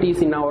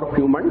activities in our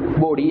human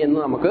body എന്ന്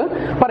നമുക്ക്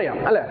പറയാം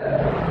അല്ലെ.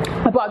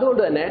 അപ്പൊ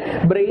അതുകൊണ്ട് തന്നെ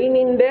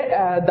ബ്രെയിനിന്റെ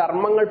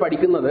ധർമ്മങ്ങൾ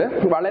പഠിക്കുന്നത്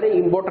വളരെ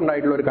ഇമ്പോർട്ടന്റ്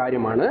ആയിട്ടുള്ള ഒരു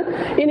കാര്യമാണ്.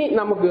 ഇനി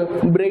നമുക്ക്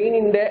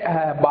ബ്രെയിനിന്റെ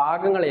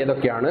ഭാഗങ്ങൾ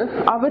ഏതൊക്കെയാണ്,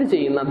 അവർ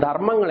ചെയ്യുന്ന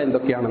ധർമ്മങ്ങൾ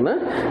എന്തൊക്കെയാണെന്ന്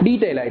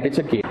ഡീറ്റെയിൽ ആയിട്ട്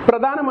ചെക്ക് ചെയ്യും.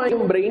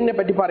 പ്രധാനമായും ബ്രെയിനിനെ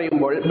പറ്റി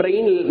പറയുമ്പോൾ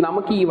ബ്രെയിനിൽ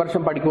നമുക്ക് ഈ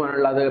വർഷം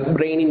പഠിക്കുവാനുള്ളത്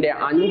ബ്രെയിനിന്റെ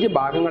 5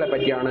 ഭാഗങ്ങളെ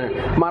പറ്റിയാണ്.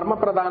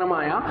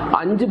 മർമ്മപ്രധാനമായ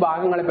 5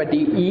 ഭാഗങ്ങളെ പറ്റി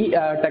ഈ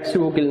ടെക്സ്റ്റ്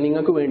ബുക്കിൽ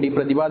നിങ്ങൾക്ക് വേണ്ടി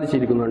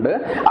പ്രതിപാദിച്ചിരിക്കുന്നുണ്ട്.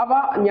 അവ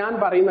ഞാൻ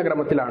പറയുന്ന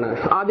ക്രമത്തിലാണ്.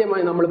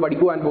 ആദ്യമായി നമ്മൾ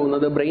പഠിക്കുവാൻ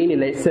പോകുന്നത്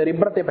ബ്രെയിനിലെ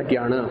സെറിബ്രത്തെ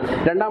പറ്റിയാണ്.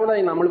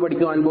 രണ്ടാമതായി നമ്മൾ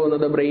പഠിക്കുവാൻ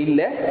പോകുന്നത്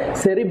ബ്രെയിനിലെ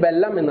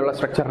സെറിബെല്ലം എന്നുള്ള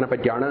സ്ട്രക്ചറിനെ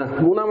പറ്റിയാണ്.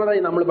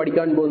 മൂന്നാമതായി നമ്മൾ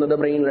പഠിക്കാൻ പോകുന്നത്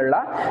ബ്രെയിനിലുള്ള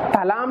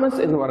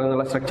തലാമസ് എന്ന്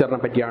പറയുന്ന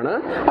സ്ട്രക്ചറിനെ പറ്റിയാണ്.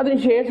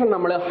 അതിനുശേഷം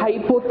നമ്മൾ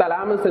ഹൈപ്പോ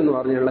തലാമസ് എന്ന്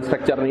പറഞ്ഞുള്ള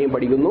സ്ട്രക്ചറിനെയും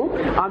പഠിക്കുന്നു.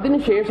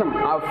 അതിനുശേഷം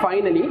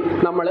ഫൈനലി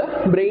നമ്മൾ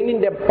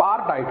ബ്രെയിനിന്റെ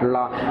പാർട്ടായിട്ടുള്ള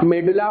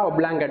മെഡുല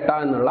ഒബ്ലാങ്കട്ട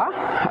എന്നുള്ള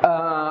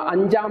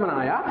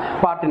 5ാമനായ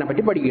പാർട്ടിനെ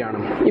പറ്റി പഠിക്കുകയാണ്.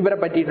 ഇവരെ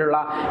പറ്റിയിട്ടുള്ള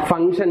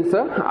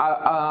ഫങ്ഷൻസ്,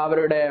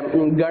 അവരുടെ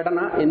ഘടന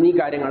എന്നീ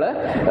കാര്യങ്ങൾ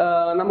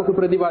നമുക്ക്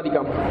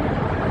പ്രതിപാദിക്കാം.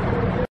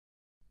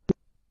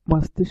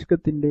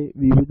 മസ്തിഷ്കത്തിന്റെ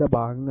വിവിധ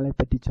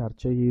ഭാഗങ്ങളെപ്പറ്റി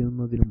ചർച്ച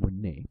ചെയ്യുന്നതിന്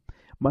മുന്നേ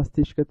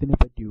മസ്തിഷ്കത്തിനെ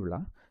പറ്റിയുള്ള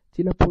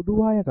ചില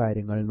പൊതുവായ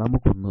കാര്യങ്ങൾ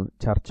നമുക്കൊന്ന്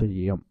ചർച്ച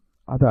ചെയ്യാം.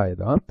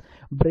 അതായത്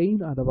ബ്രെയിൻ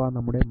അഥവാ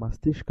നമ്മുടെ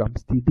മസ്തിഷ്കം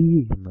സ്ഥിതി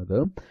ചെയ്യുന്നത്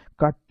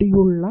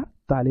കട്ടിയുള്ള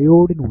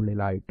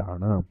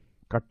തലയോടിനുള്ളിലായിട്ടാണ്.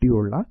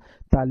 കട്ടിയുള്ള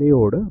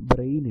തലയോട്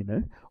ബ്രെയിനിന്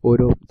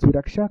ഒരു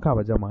സുരക്ഷാ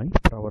കവചമായി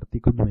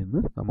പ്രവർത്തിക്കുന്നു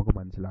എന്ന് നമുക്ക്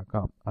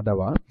മനസ്സിലാക്കാം.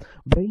 അഥവാ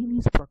brain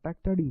is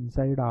protected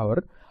inside our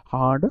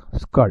hard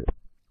skull.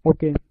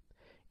 Okay,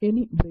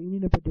 ഇനി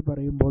ബ്രെയിനിനെ പറ്റി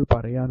പറയുമ്പോൾ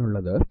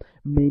പറയാനുള്ളത്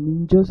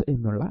മെനിഞ്ചസ്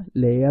എന്നുള്ള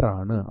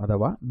ലെയറാണ്,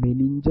 അഥവാ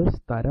മെനിഞ്ചസ്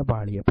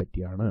തരപാളിയെ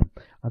പറ്റിയാണ്.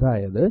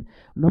 അതായത്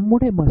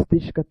നമ്മുടെ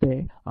മസ്തിഷ്കത്തെ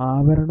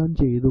ആവരണം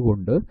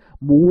ചെയ്തുകൊണ്ട്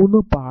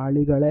 3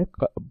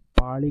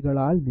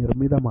 പാളികളാൽ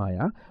നിർമ്മിതമായ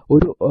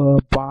ഒരു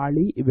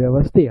പാളി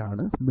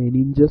വ്യവസ്ഥയാണ്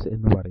മെനിഞ്ചസ്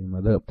എന്ന്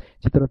പറയുന്നത്.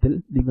 ചിത്രത്തിൽ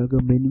നിങ്ങൾക്ക്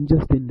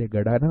മെനിഞ്ചസിന്റെ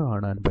ഘടന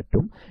കാണാൻ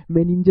പറ്റും.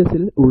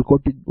 മെനിഞ്ചസിൽ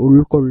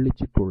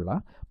ഉൾക്കൊള്ളിച്ചിട്ടുള്ള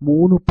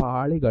 3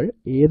 പാളികൾ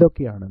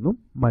ഏതൊക്കെയാണെന്നും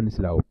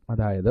മനസ്സിലാവും.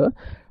 അതായത്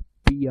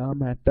പിയ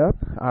മാറ്റർ,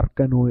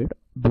 അർക്കനോയിഡ്,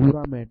 ദൂറ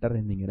മാറ്റർ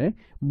എന്നിങ്ങനെ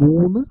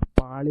 3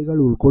 പാളികൾ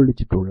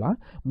ഉൾക്കൊള്ളിച്ചിട്ടുള്ള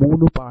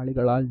 3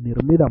 പാളികളാൽ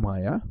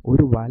നിർമ്മിതമായ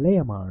ഒരു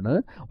വലയമാണ്,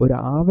 ഒരു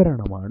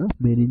ആവരണമാണ്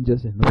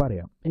മെനിഞ്ചസ് എന്ന്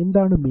പറയാം.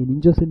 എന്താണ്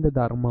മെനിഞ്ചസിന്റെ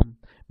ധർമ്മം?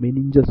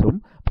 മെനിഞ്ചസും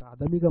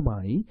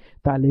പ്രാഥമികമായി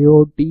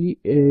തലയോട്ടി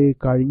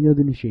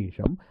കഴിഞ്ഞതിനു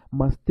ശേഷം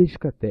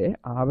മസ്തിഷ്കത്തെ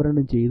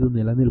ആവരണം ചെയ്തു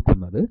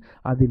നിലനിൽക്കുന്നത്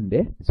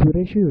അതിൻ്റെ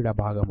സുരക്ഷയുടെ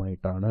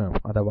ഭാഗമായിട്ടാണ്.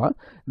 അഥവാ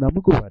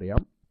നമുക്ക്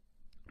പറയാം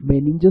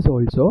meninges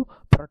also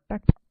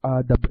protect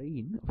the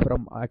brain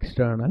from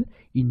external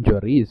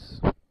injuries.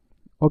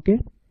 Okay,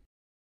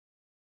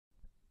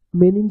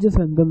 meninges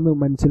എന്തെന്ന്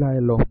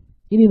മനസ്സിലായല്ലോ.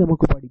 ഇനി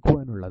നമുക്ക്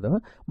പഠിക്കുവാനുള്ളത്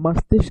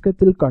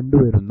മസ്തിഷ്കത്തിൽ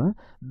കണ്ടുവരുന്ന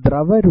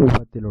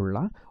ദ്രവരൂപത്തിലുള്ള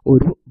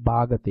ഒരു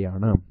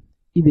ഭാഗത്തെയാണ്.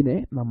 ഇതിനെ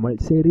നമ്മൾ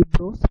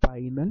സെറിബ്രോ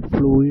സ്പൈനൽ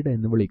ഫ്ലൂയിഡ്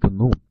എന്ന്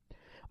വിളിക്കുന്നു.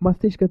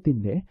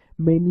 മസ്തിഷ്കത്തിന്റെ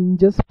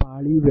മെനിഞ്ചസ്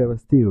പാളി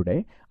വ്യവസ്ഥയുടെ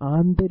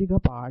ആന്തരിക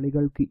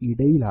പാളികൾക്ക്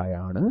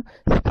ഇടയിലായാണ്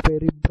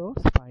സെറിബ്രോ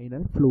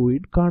സ്പൈനൽ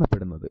ഫ്ലൂയിഡ്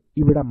കാണപ്പെടുന്നത്.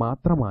 ഇവിടെ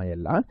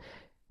മാത്രമായല്ല,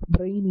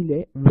 ബ്രെയിനിലെ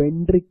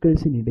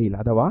വെൻട്രിക്കിൾസിനിടയിൽ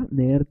അഥവാ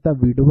നേർത്ത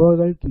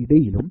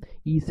വിടുവകൾക്കിടയിലും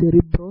ഈ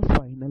സെറിബ്രോ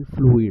സ്പൈനൽ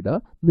ഫ്ലൂയിഡ്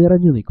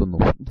നിറഞ്ഞു നിൽക്കുന്നു.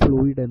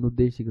 ഫ്ലൂയിഡ്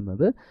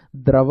എന്നുദ്ദേശിക്കുന്നത്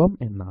ദ്രവം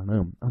എന്നാണ്.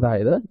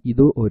 അതായത്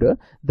ഇത് ഒരു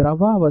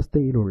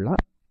ദ്രവാവസ്ഥയിലുള്ള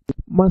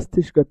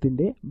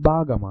മസ്തിഷ്കത്തിന്റെ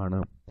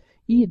ഭാഗമാണ്.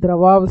 ഈ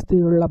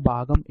ദ്രവാവസ്ഥയിലുള്ള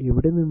ഭാഗം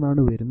എവിടെ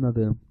നിന്നാണ്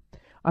വരുന്നത്?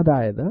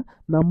 അതായത്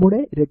നമ്മുടെ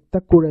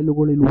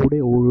രക്തക്കുഴലുകളിലൂടെ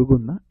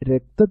ഒഴുകുന്ന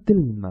രക്തത്തിൽ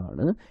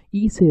നിന്നാണ്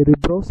ഈ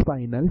സെറിബ്രോ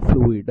സ്പൈനൽ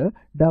ഫ്ലൂയിഡ്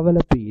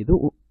ഡെവലപ്പ് ചെയ്ത്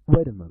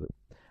വരുന്നത്.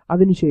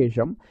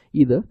 അതിനുശേഷം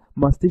ഇത്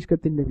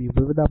മസ്തിഷ്കത്തിന്റെ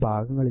വിവിധ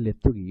ഭാഗങ്ങളിൽ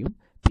എത്തുകയും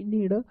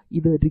പിന്നീട്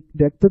ഇത്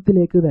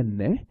രക്തത്തിലേക്ക്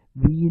തന്നെ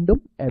വീണ്ടും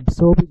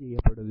അബ്സോർബ്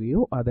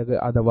ചെയ്യപ്പെടുകയോ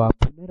അഥവാ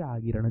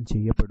പുനരാകിരണം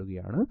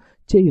ചെയ്യപ്പെടുകയാണ്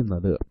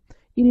ചെയ്യുന്നത്.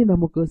 ഇനി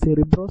നമുക്ക്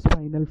സെറിബ്രോ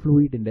സ്പൈനൽ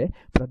ഫ്ലൂയിഡിന്റെ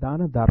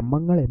പ്രധാന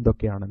ധർമ്മങ്ങൾ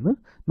എന്തൊക്കെയാണെന്ന്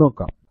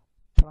നോക്കാം.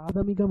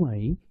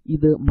 പ്രാഥമികമായി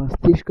ഇത്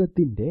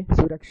മസ്തിഷ്കത്തിൻ്റെ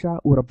സുരക്ഷ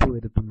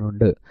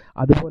ഉറപ്പുവരുത്തുന്നുണ്ട്.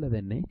 അതുപോലെ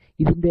തന്നെ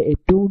ഇതിൻ്റെ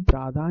ഏറ്റവും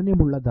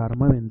പ്രാധാന്യമുള്ള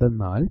ധർമ്മം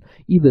എന്തെന്നാൽ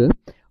ഇത്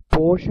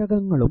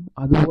പോഷകങ്ങളും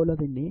അതുപോലെ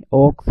തന്നെ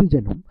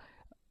ഓക്സിജനും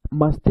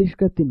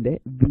മസ്തിഷ്കത്തിൻ്റെ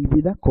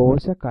വിവിധ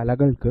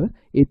കോശകലകൾക്ക്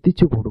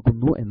എത്തിച്ചു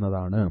കൊടുക്കുന്നു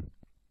എന്നതാണ്.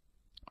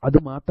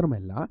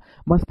 അതുമാത്രമല്ല,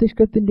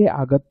 മസ്തിഷ്കത്തിൻ്റെ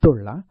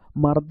അകത്തുള്ള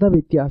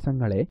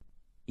മർദ്ദവ്യത്യാസങ്ങളെ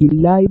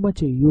ഇല്ലായ്മ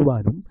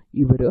ചെയ്യുവാനും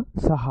ഇവർ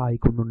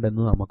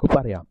സഹായിക്കുന്നുണ്ടെന്ന് നമുക്ക്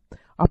പറയാം.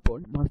 അപ്പോൾ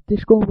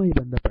മസ്തിഷ്കവുമായി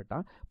ബന്ധപ്പെട്ട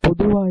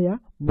പൊതുവായ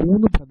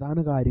 3 പ്രധാന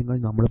കാര്യങ്ങൾ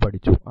നമ്മൾ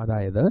പഠിച്ചു.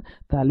 അതായത്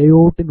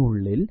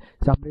തലയോട്ടിനുള്ളിൽ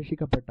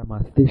സംരക്ഷിക്കപ്പെട്ട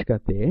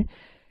മസ്തിഷ്കത്തെ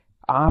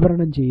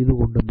ആവരണം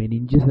ചെയ്തുകൊണ്ട്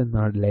മെനിഞ്ചസ് എന്ന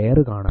ലെയർ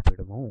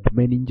കാണപ്പെടുന്നു.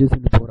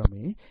 മെനിഞ്ചസിന്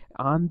പുറമെ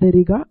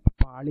ആന്തരിക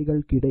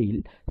പാളികൾക്കിടയിൽ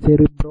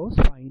സെറിബ്രോ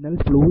സ്പൈനൽ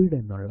ഫ്ലൂയിഡ്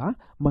എന്നുള്ള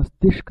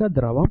മസ്തിഷ്ക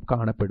ദ്രവം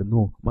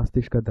കാണപ്പെടുന്നു.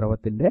 മസ്തിഷ്ക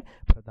ദ്രവത്തിൻ്റെ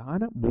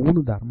പ്രധാന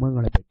 3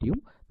 ധർമ്മങ്ങളെ പറ്റിയും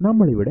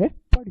നമ്മളിവിടെ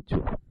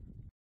പഠിച്ചു.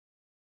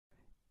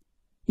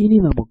 ഇനി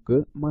നമുക്ക്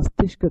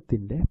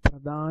മസ്തിഷ്കത്തിൻ്റെ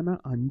പ്രധാന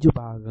 5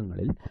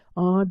 ഭാഗങ്ങളിൽ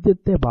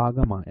ആദ്യത്തെ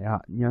ഭാഗമായ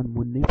ഞാൻ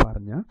മുന്നേ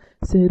പറഞ്ഞ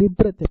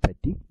സെറിബ്രത്തെ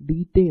പറ്റി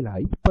ഡീറ്റെയിൽ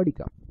ആയി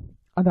പഠിക്കാം.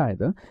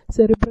 അതായത്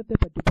സെറിബ്രത്തെ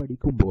പറ്റി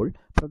പഠിക്കുമ്പോൾ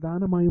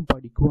പ്രധാനമായും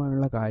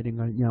പഠിക്കുവാനുള്ള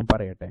കാര്യങ്ങൾ ഞാൻ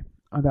പറയട്ടെ.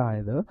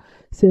 അതായത്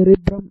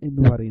സെറിബ്രം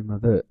എന്ന്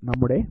പറയുന്നത്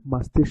നമ്മുടെ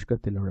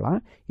മസ്തിഷ്കത്തിലുള്ള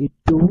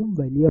ഏറ്റവും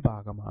വലിയ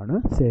ഭാഗമാണ്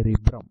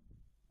സെറിബ്രം.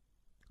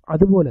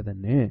 അതുപോലെ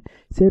തന്നെ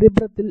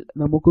സെറിബ്രത്തിൽ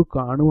നമുക്ക്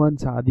കാണുവാൻ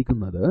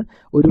സാധിക്കുന്നത്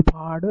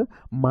ഒരുപാട്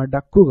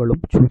മടക്കുകളും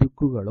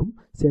ചുരുക്കുകളും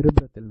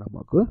സെറിബ്രത്തിൽ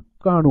നമുക്ക്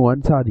കാണുവാൻ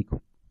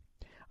സാധിക്കും.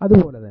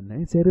 അതുപോലെ തന്നെ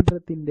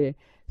സെറിബ്രത്തിൻ്റെ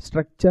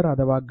സ്ട്രക്ചർ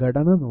അഥവാ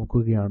ഘടന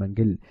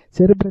നോക്കുകയാണെങ്കിൽ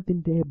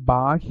സെറിബ്രത്തിൻ്റെ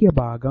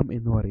ബാഹ്യഭാഗം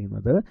എന്ന്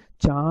പറയുന്നത്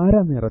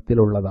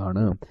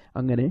ചാരനിറത്തിലുള്ളതാണ്.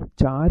 അങ്ങനെ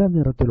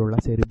ചാരനിറത്തിലുള്ള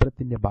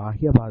സെറിബ്രത്തിൻ്റെ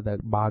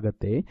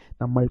ഭാഗത്തെ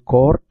നമ്മൾ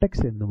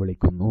കോർട്ടെക്സ് എന്ന്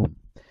വിളിക്കുന്നു.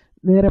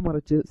 നേരെ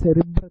മറിച്ച്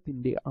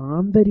സെറിബ്രത്തിൻ്റെ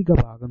ആന്തരിക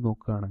ഭാഗം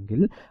നോക്കുകയാണെങ്കിൽ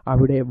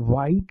അവിടെ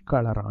വൈറ്റ്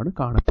കളറാണ്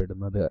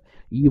കാണപ്പെടുന്നത്.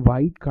 ഈ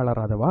വൈറ്റ് കളർ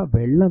അഥവാ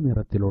വെള്ള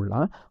നിറത്തിലുള്ള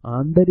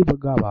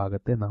ആന്തരിക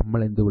ഭാഗത്തെ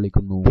നമ്മൾ എന്ത്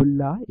വിളിക്കുന്നു?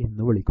 ബുല്ല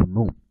എന്ന്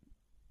വിളിക്കുന്നു.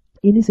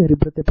 ഇനി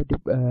സെറിബ്രത്തെ പറ്റി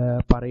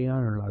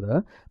പറയാനുള്ളത്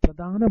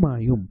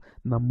പ്രധാനമായും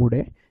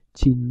നമ്മുടെ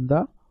ചിന്ത,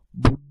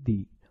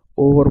 ബുദ്ധി,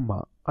 ഓർമ്മ,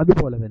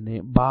 അതുപോലെ തന്നെ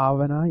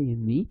ഭാവന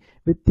എന്നീ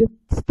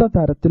വ്യത്യസ്ത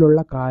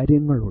തരത്തിലുള്ള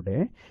കാര്യങ്ങളുടെ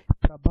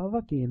പ്രഭവ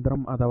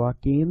കേന്ദ്രം അഥവാ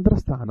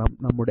കേന്ദ്രസ്ഥാനം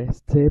നമ്മുടെ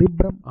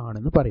സെറിബ്രം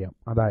ആണെന്ന് പറയാം.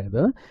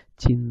 അതായത്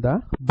ചിന്ത,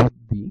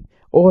 ബുദ്ധി,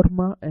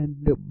 ഓർമ്മ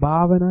ആൻഡ്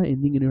ഭാവന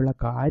എന്നിങ്ങനെയുള്ള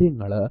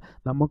കാര്യങ്ങൾ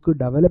നമുക്ക്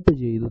ഡെവലപ്പ്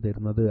ചെയ്തു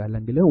തരുന്നത്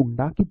അല്ലെങ്കിൽ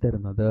ഉണ്ടാക്കി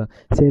തരുന്നത്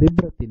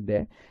സെറിബ്രത്തിൻ്റെ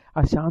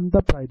അശാന്ത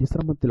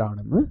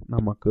പരിശ്രമത്തിലാണെന്ന്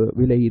നമുക്ക്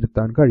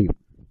വിലയിരുത്താൻ കഴിയും.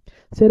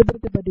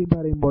 സെറിബ്രത്തെ പറ്റി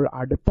പറയുമ്പോൾ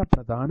അടുത്ത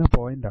പ്രധാന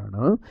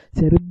പോയിന്റാണ്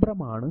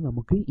സെറിബ്രമാണ്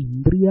നമുക്ക്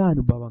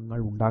ഇന്ദ്രിയാനുഭവങ്ങൾ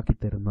ഉണ്ടാക്കി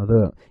തരുന്നത്.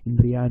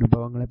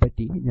 ഇന്ദ്രിയാനുഭവങ്ങളെ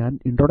പറ്റി ഞാൻ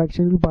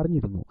ഇൻട്രൊഡക്ഷനിൽ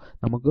പറഞ്ഞിരുന്നു.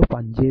 നമുക്ക്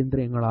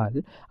പഞ്ചേന്ദ്രിയങ്ങളാൽ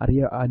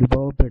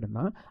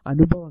അനുഭവപ്പെടുന്ന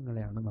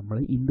അനുഭവങ്ങളെയാണ് നമ്മൾ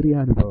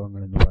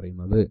ഇന്ദ്രിയാനുഭവങ്ങൾ എന്ന്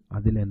പറയുന്നത്.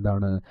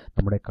 അതിലെന്താണ്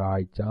നമ്മുടെ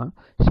കാഴ്ച,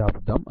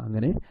 ശബ്ദം,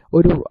 അങ്ങനെ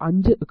ഒരു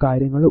 5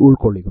 കാര്യങ്ങൾ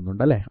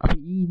ഉൾക്കൊള്ളിക്കുന്നുണ്ട് അല്ലേ. അപ്പം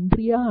ഈ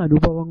ഇന്ദ്രിയ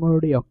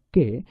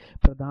അനുഭവങ്ങളുടെയൊക്കെ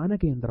പ്രധാന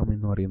കേന്ദ്രം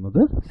എന്ന്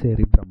പറയുന്നത്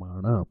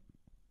സെറിബ്രമാണ്.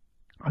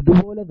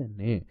 അതുപോലെ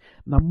തന്നെ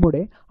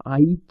നമ്മുടെ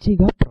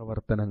ഐച്ഛിക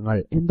പ്രവർത്തനങ്ങൾ.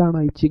 എന്താണ്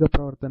ഐച്ഛിക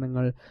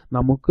പ്രവർത്തനങ്ങൾ?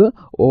 നമുക്ക്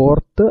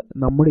ഓർത്ത്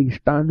നമ്മുടെ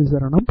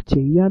ഇഷ്ടാനുസരണം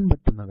ചെയ്യാൻ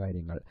പറ്റുന്ന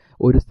കാര്യങ്ങൾ.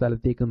 ഒരു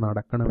സ്ഥലത്തേക്ക്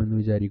നടക്കണമെന്ന്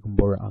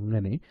വിചാരിക്കുമ്പോൾ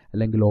അങ്ങനെ,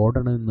 അല്ലെങ്കിൽ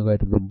ഓടണമെന്ന്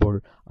കരുതുമ്പോൾ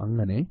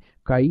അങ്ങനെ,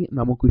 കൈ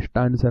നമുക്ക്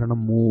ഇഷ്ടാനുസരണം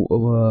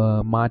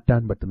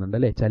മാറ്റാൻ പറ്റുന്നുണ്ട്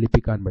അല്ലേ,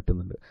 ചലിപ്പിക്കാൻ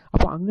പറ്റുന്നുണ്ട്.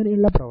 അപ്പോൾ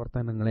അങ്ങനെയുള്ള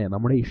പ്രവർത്തനങ്ങളെ,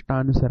 നമ്മുടെ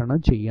ഇഷ്ടാനുസരണം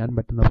ചെയ്യാൻ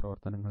പറ്റുന്ന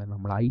പ്രവർത്തനങ്ങളെ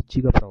നമ്മൾ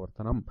ഐച്ഛിക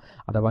പ്രവർത്തനം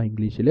അഥവാ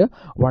ഇംഗ്ലീഷിൽ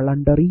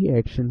വളണ്ടറി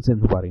ആക്ഷൻസ്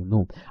എന്ന്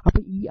പറയുന്നു.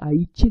 അപ്പോൾ ഈ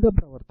ഐച്ഛിക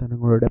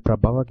പ്രവർത്തനങ്ങളുടെ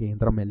പ്രഭവ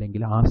കേന്ദ്രം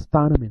അല്ലെങ്കിൽ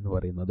ആസ്ഥാനം എന്ന്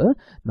പറയുന്നത്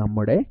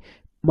നമ്മുടെ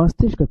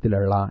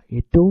മസ്തിഷ്കത്തിലുള്ള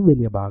ഏറ്റവും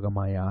വലിയ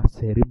ഭാഗമായ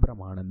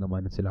സെറിബ്രമാണെന്ന്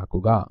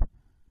മനസ്സിലാക്കുക.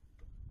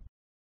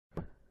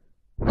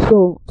 So,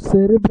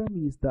 cerebrum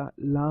is the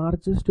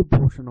largest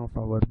portion of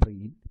our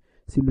brain.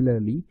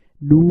 Similarly,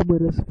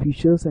 numerous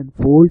fissures and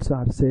folds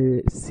are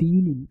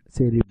seen in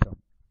cerebrum.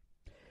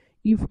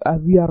 If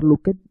we are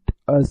look at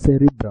a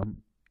cerebrum,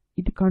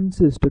 it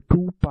consists of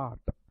 2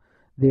 parts.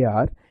 They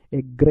are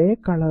a grey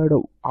colored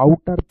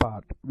outer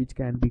part which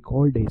can be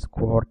called as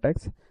cortex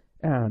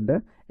and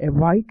a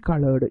white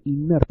colored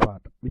inner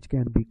part which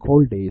can be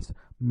called as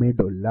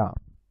medulla.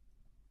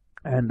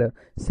 And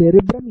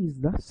cerebrum is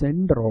the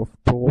center of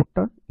thought,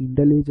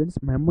 intelligence,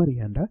 memory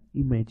and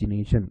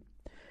imagination.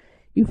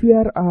 If we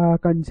are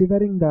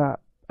considering the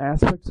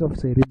aspects of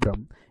cerebrum,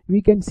 we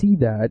can see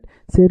that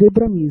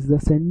cerebrum is the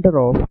center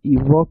of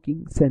evoking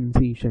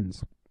sensations.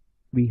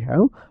 We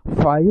have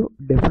 5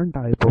 different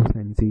types of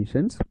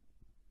sensations,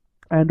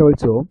 and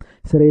also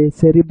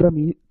cerebrum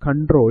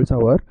controls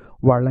our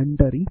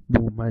voluntary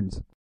movements.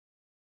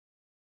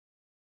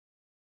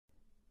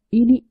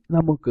 ഇനി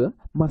നമുക്ക്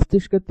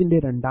മസ്തിഷ്കത്തിൻ്റെ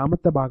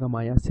രണ്ടാമത്തെ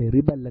ഭാഗമായ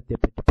സെറിബെല്ലത്തെ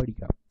പറ്റി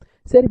പഠിക്കാം.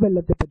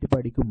 സെറിബെല്ലത്തെ പറ്റി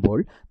പഠിക്കുമ്പോൾ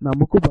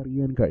നമുക്ക്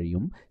പറയാൻ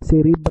കഴിയും,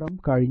 സെറിബ്രം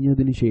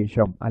കഴിഞ്ഞതിന്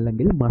ശേഷം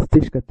അല്ലെങ്കിൽ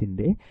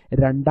മസ്തിഷ്കത്തിന്റെ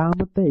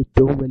രണ്ടാമത്തെ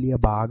ഏറ്റവും വലിയ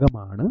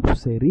ഭാഗമാണ്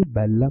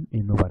സെറിബെല്ലം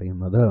എന്ന്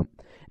പറയുന്നത്.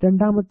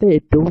 രണ്ടാമത്തെ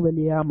ഏറ്റവും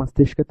വലിയ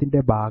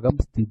മസ്തിഷ്കത്തിന്റെ ഭാഗം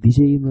സ്ഥിതി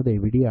ചെയ്യുന്നത്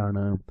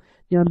എവിടെയാണ്?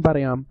 ഞാൻ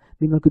പറയാം,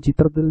 നിങ്ങൾക്ക്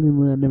ചിത്രത്തിൽ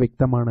നിന്ന് തന്നെ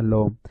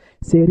വ്യക്തമാണല്ലോ.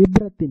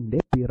 സെറിബ്രത്തിന്റെ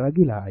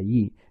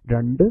പിറകിലായി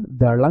 2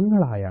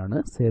 ദളങ്ങളായാണ്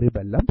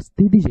സെറിബെല്ലം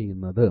സ്ഥിതി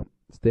ചെയ്യുന്നത്.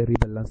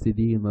 സെറിബെല്ലം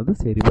സ്ഥിതി ചെയ്യുന്നത്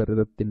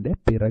സെറിബ്രത്തിന്റെ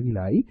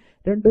പിറകിലായി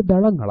 2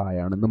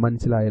 ദളങ്ങളായാണെന്ന്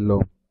മനസ്സിലായല്ലോ.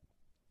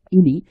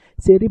 ഇനി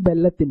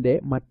സെറിബെല്ലത്തിന്റെ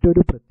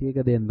മറ്റൊരു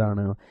പ്രത്യേകത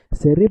എന്താണ്?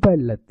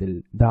 സെറിബെല്ലത്തിൽ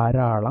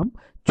ധാരാളം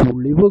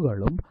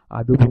ചുളിവുകളും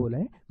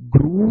അതുപോലെ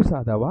ഗ്രൂവ്സ്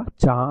അഥവാ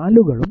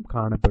ചാലുകളും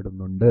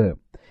കാണപ്പെടുന്നുണ്ട്.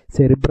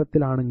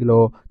 സെറിബ്രത്തിലാണെങ്കിലോ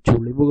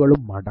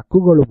ചുളിവുകളും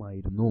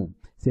മടക്കുകളുമായിരുന്നു.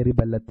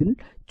 സെറിബെല്ലത്തിൽ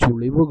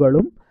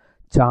ചുളിവുകളും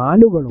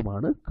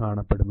ചാലുകളുമാണ്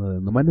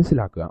കാണപ്പെടുന്നതെന്ന്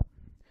മനസ്സിലാക്കുക.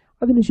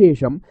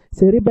 അതിനുശേഷം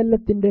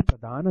സെറിബെല്ലത്തിന്റെ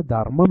പ്രധാന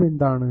ധർമ്മം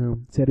എന്താണ്?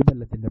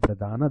 സെറിബെല്ലത്തിന്റെ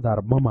പ്രധാന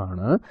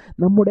ധർമ്മമാണ്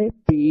നമ്മുടെ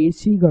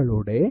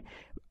പേശികളുടെ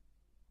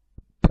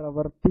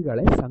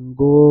പ്രവർത്തികളെ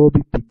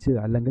സങ്കോപിപ്പിച്ച്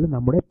അല്ലെങ്കിൽ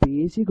നമ്മുടെ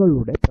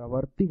പേശികളുടെ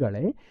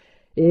പ്രവർത്തികളെ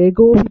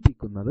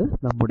ഏകോപിപ്പിക്കുന്നത്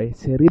നമ്മുടെ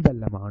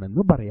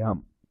സെറിബെല്ലമാണെന്ന് പറയാം.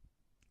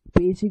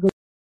 പേശികൾ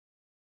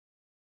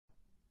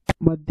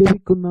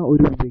മദ്യപിക്കുന്ന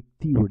ഒരു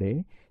വ്യക്തിയുടെ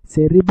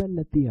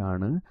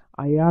സെറിബെല്ലത്തെയാണ്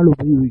അയാൾ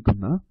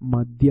ഉപയോഗിക്കുന്ന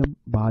മദ്യം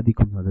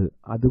ബാധിക്കുന്നത്.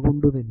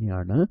 അതുകൊണ്ട്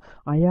തന്നെയാണ്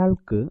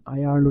അയാൾക്ക്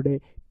അയാളുടെ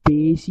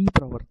പേശി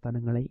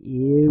പ്രവർത്തനങ്ങളെ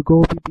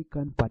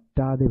ഏകോപിപ്പിക്കാൻ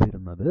പറ്റാതെ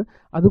വരുന്നത്.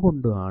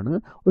 അതുകൊണ്ടാണ്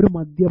ഒരു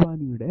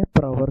മദ്യപാനിയുടെ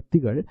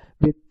പ്രവർത്തികൾ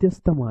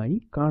വ്യത്യസ്തമായി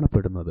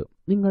കാണപ്പെടുന്നത്.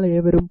 നിങ്ങൾ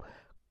ഏവരും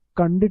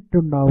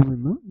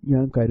കണ്ടിട്ടുണ്ടാവുമെന്ന്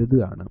ഞാൻ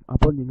കരുതുകയാണ്.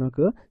 അപ്പോൾ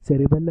നിങ്ങൾക്ക്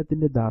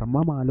സെറിബെല്ലത്തിന്റെ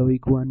ധർമ്മം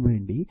ആലോചിക്കുവാൻ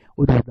വേണ്ടി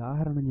ഒരു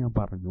ഉദാഹരണം ഞാൻ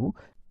പറഞ്ഞു.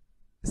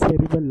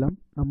 സെറിബെല്ലം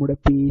നമ്മുടെ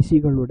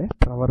പേശികളുടെ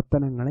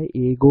പ്രവർത്തനങ്ങളെ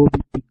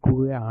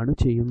ഏകോപിപ്പിക്കുകയാണ്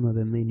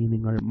ചെയ്യുന്നതെന്ന് ഇനി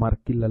നിങ്ങൾ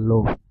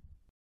മറക്കില്ലല്ലോ.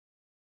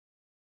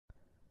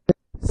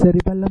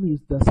 Cerebellum is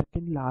the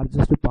second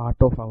largest part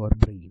of our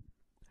brain.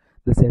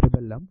 The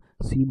cerebellum,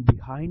 seen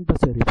behind the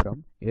cerebrum,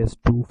 has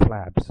 2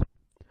 flaps.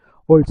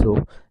 Also,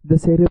 the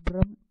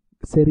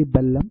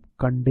cerebellum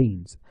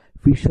contains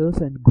fissures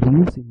and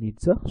grooves in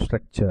its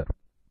structure.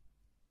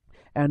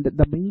 And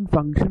the main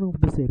function of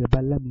the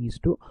cerebellum is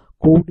to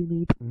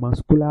coordinate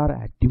muscular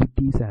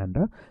activities and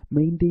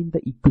maintain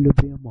the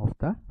equilibrium of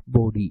the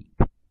body.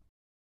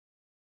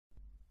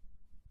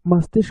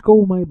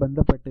 മസ്തിഷ്കവുമായി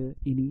ബന്ധപ്പെട്ട്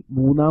ഇനി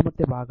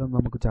മൂന്നാമത്തെ ഭാഗം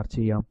നമുക്ക് ചർച്ച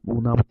ചെയ്യാം.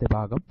 മൂന്നാമത്തെ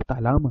ഭാഗം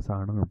thalamus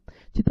ആണ്.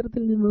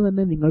 ചിത്രത്തിൽ നിന്ന്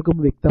തന്നെ നിങ്ങൾക്കും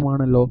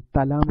വ്യക്തമാണല്ലോ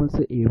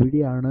തലാമസ്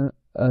എവിടെയാണ്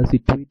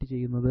സിറ്റുവേറ്റ്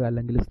ചെയ്യുന്നത്,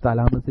 അല്ലെങ്കിൽ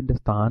തലാമസിന്റെ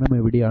സ്ഥാനം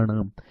എവിടെയാണ്?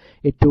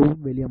 ഏറ്റവും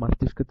വലിയ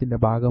മസ്തിഷ്കത്തിന്റെ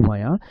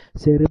ഭാഗമായ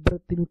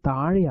സെറിബ്രത്തിനു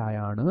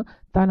താഴെയായാണ്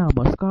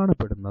തലാമസ്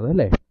കാണപ്പെടുന്നത്,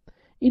 അല്ലേ?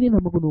 ഇനി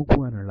നമുക്ക്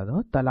നോക്കുവാനുള്ളത്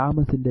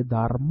തലാമസിന്റെ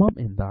ധർമ്മം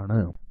എന്താണ്.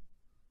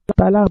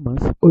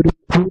 തലാമസ് ഒരു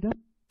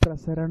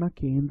പുനഃപ്രസരണ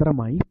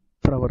കേന്ദ്രമായി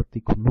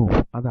പ്രവർത്തിക്കുന്നു.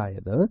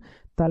 അതായത്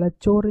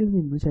തലച്ചോറിൽ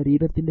നിന്ന്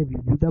ശരീരത്തിന്റെ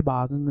വിവിധ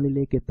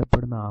ഭാഗങ്ങളിലേക്ക്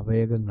എത്തപ്പെടുന്ന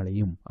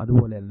ആവേഗങ്ങളെയും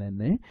അതുപോലെ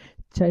തന്നെ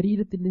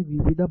ശരീരത്തിന്റെ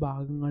വിവിധ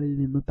ഭാഗങ്ങളിൽ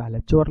നിന്ന്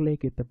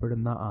തലച്ചോറിലേക്ക്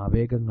എത്തപ്പെടുന്ന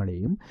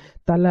ആവേഗങ്ങളെയും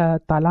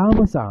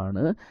തലാമസ്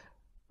ആണ്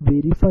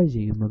വെരിഫൈ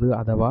ചെയ്യുന്നത്,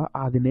 അഥവാ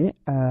അതിനെ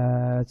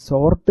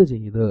സോർട്ട്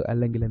ചെയ്ത്,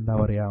 അല്ലെങ്കിൽ എന്താ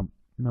പറയാ,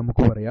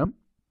 നമുക്ക് പറയാം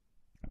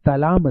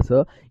തലാമസ്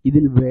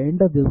ഇതിൽ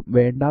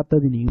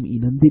വേണ്ടാത്തതിനെയും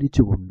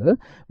ഇനംതിരിച്ചുകൊണ്ട്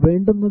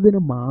വേണ്ടുന്നതിന്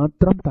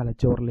മാത്രം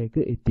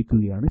തലച്ചോറിലേക്ക്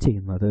എത്തിക്കുകയാണ്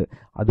ചെയ്യുന്നത്.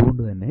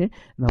 അതുകൊണ്ട് തന്നെ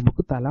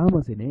നമുക്ക്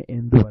തലാമസിനെ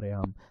എന്തു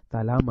പറയാം?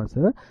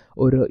 തലാമസ്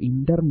ഒരു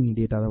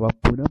ഇന്റർമീഡിയറ്റ് അഥവാ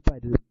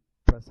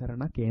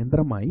പുനഃപ്രസരണ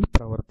കേന്ദ്രമായി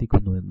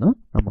പ്രവർത്തിക്കുന്നുവെന്ന്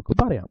നമുക്ക്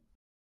പറയാം.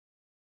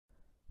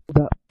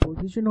 The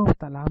position of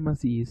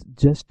thalamus is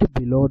just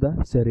below the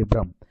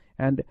cerebrum,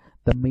 and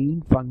the main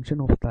function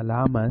of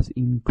thalamus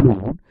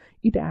include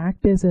it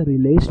acts as a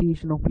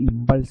relation of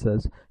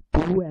impulses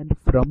to and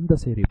from the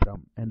cerebrum,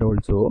 and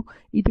also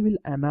it will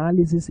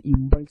analyze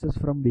impulses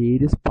from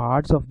various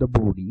parts of the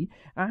body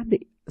and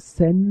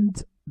sends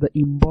the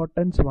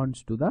important ones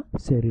to the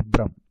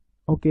cerebrum.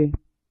 Okay.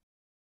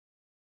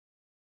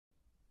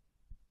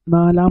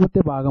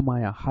 നാലാമത്തെ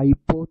ഭാഗമായ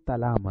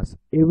hypothalamus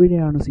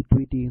എവിടെയാണ്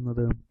situate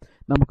ചെയ്യുന്നത്?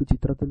 നമുക്ക്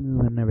ചിത്രത്തിൽ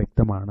നിന്ന് തന്നെ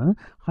വ്യക്തമാണ്.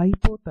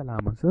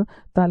 Hypothalamus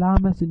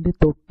തലാമസിന്റെ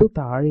തൊട്ടു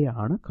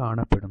താഴെയാണ്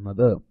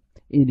കാണപ്പെടുന്നത്.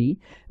 ഇനി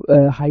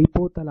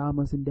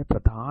ഹൈപ്പോതലാമസിന്റെ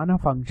പ്രധാന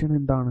ഫംഗ്ഷൻ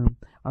എന്താണ്?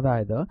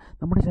 അതായത്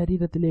നമ്മുടെ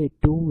ശരീരത്തിലെ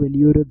ഏറ്റവും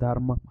വലിയൊരു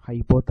ധർമ്മം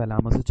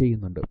ഹൈപ്പോതലാമസ്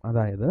ചെയ്യുന്നുണ്ട്.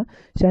 അതായത്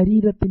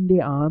ശരീരത്തിന്റെ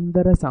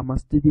ആന്തര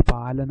സമസ്ഥിതി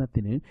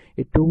പാലനത്തിന്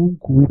ഏറ്റവും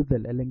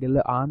കൂടുതൽ, അല്ലെങ്കിൽ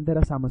ആന്തര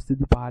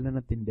സമസ്ഥിതി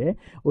പാലനത്തിന്റെ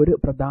ഒരു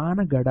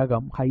പ്രധാന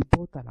ഘടകം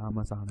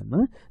ഹൈപ്പോതലാമസ്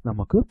ആണെന്ന്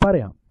നമുക്ക്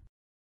പറയാം.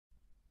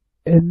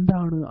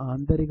 എന്താണ്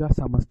ആന്തരിക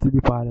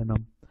സമസ്ഥിതി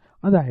പാലനം?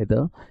 അതായത്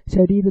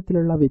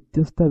ശരീരത്തിലുള്ള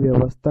വ്യത്യസ്ത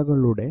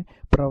വ്യവസ്ഥകളുടെ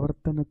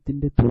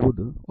പ്രവർത്തനത്തിന്റെ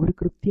തോത് ഒരു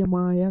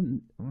കൃത്യമായ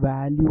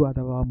വാല്യൂ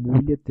അഥവാ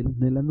മൂല്യത്തിൽ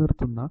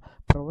നിലനിർത്തുന്ന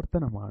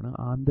പ്രവർത്തനമാണ്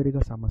ആന്തരിക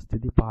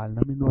സമസ്ഥിതി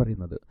പാലനം എന്ന്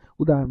പറയുന്നത്.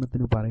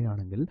 ഉദാഹരണത്തിന്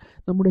പറയുകയാണെങ്കിൽ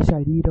നമ്മുടെ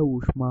ശരീര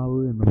ഊഷ്മാവ്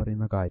എന്ന്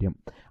പറയുന്ന കാര്യം,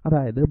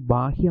 അതായത്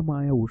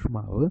ബാഹ്യമായ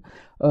ഊഷ്മാവ്,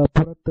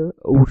 പുറത്ത്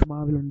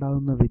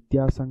ഊഷ്മാവിലുണ്ടാകുന്ന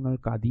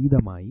വ്യത്യാസങ്ങൾക്ക്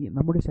അതീതമായി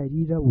നമ്മുടെ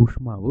ശരീര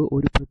ഊഷ്മാവ്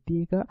ഒരു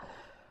പ്രത്യേക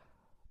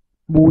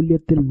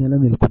മൂല്യത്തിൽ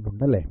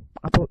നിലനിൽക്കുന്നുണ്ടല്ലേ.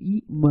 അപ്പോൾ ഈ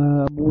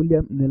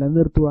മൂല്യം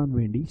നിലനിർത്തുവാൻ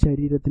വേണ്ടി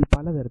ശരീരത്തിൽ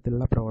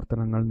പലതരത്തിലുള്ള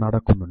പ്രവർത്തനങ്ങൾ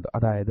നടക്കുന്നുണ്ട്.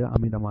 അതായത്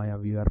അമിതമായ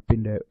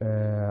വിയർപ്പിൻ്റെ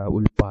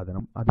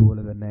ഉൽപ്പാദനം,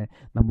 അതുപോലെ തന്നെ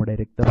നമ്മുടെ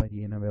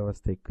രക്തപര്യന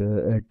വ്യവസ്ഥയ്ക്ക്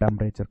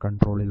ടെമ്പറേച്ചർ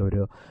കൺട്രോളിൽ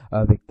ഒരു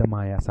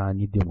വ്യക്തമായ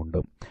സാന്നിധ്യമുണ്ട്.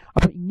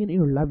 അപ്പോൾ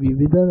ഇങ്ങനെയുള്ള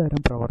വിവിധ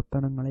തരം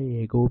പ്രവർത്തനങ്ങളെ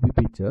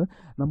ഏകോപിപ്പിച്ച്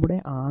നമ്മുടെ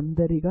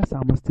ആന്തരിക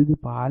സമസ്ഥിതി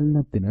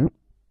പാലനത്തിന്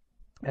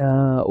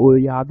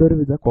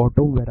യാതൊരുവിധ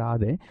കോട്ടവും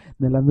വരാതെ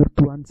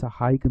നിലനിർത്തുവാൻ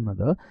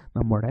സഹായിക്കുന്നത്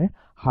നമ്മുടെ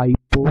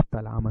ഹൈപ്പോ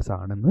തലാമസ്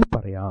ആണെന്ന്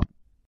പറയാം.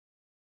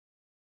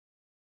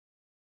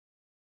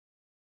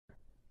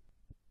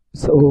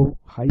 So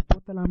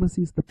hypothalamus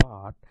is the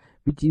part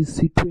which is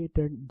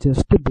situated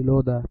just below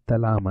the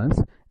thalamus,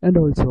 and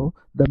also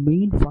the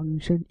main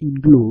function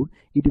include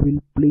it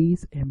will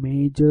plays a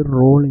major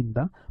role in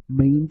the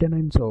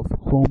maintenance of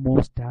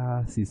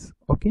homeostasis.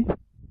 Okay.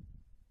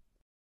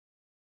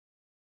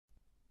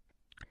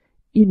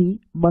 ഇനി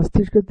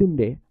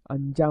മസ്തിഷ്കത്തിന്റെ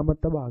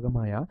അഞ്ചാമത്തെ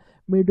ഭാഗമായ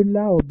medulla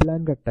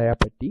ഒബ്ലാങ്കട്ടയെ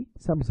പറ്റി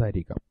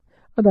സംസാരിക്കാം.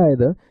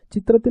 അതായത്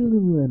ചിത്രത്തിൽ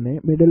നിന്ന് തന്നെ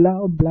മെഡുല്ല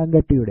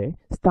ഒബ്ലാങ്കട്ടയുടെ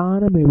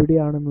സ്ഥാനം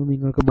എവിടെയാണെന്ന്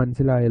നിങ്ങൾക്ക്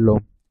മനസ്സിലായല്ലോ.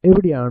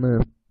 എവിടെയാണ്?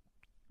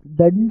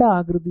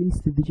 ദണ്ഡാകൃതിയിൽ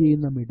സ്ഥിതി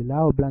ചെയ്യുന്ന മെഡുല്ല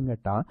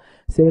ഒബ്ലാങ്കട്ട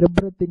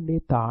സെറിബ്രത്തിന്റെ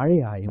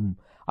താഴെയായും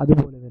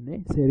അതുപോലെ തന്നെ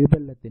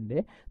സെറിബെല്ലത്തിന്റെ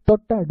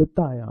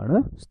തൊട്ടടുത്തായാണ്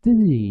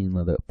സ്ഥിതി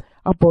ചെയ്യുന്നത്.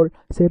 അപ്പോൾ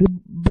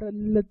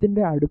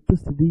സെറിബ്രല്ലത്തിന്റെ അടുത്ത്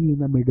സ്ഥിതി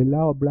ചെയ്യുന്ന മെഡുല്ല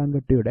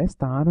ഒബ്ലാങ്കട്ടയുടെ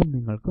സ്ഥാനം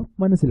നിങ്ങൾക്ക്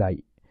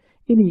മനസ്സിലായി.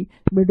 ഇനി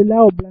മെഡുല്ല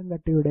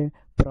ഒബ്ലാങ്കട്ടയുടെ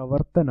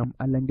പ്രവർത്തനം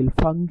അല്ലെങ്കിൽ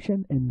ഫംഗ്ഷൻ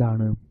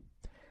എന്താണ്?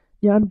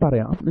 ഞാൻ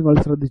പറയാം, നിങ്ങൾ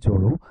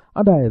ശ്രദ്ധിച്ചോളൂ.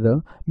 അതായത്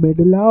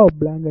മെഡുല്ല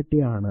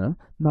ഒബ്ലാങ്കട്ടയാണ്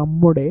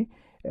നമ്മുടെ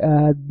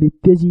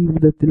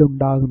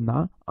നിത്യജീവിതത്തിലുണ്ടാകുന്ന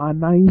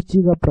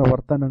അനൈച്ഛിക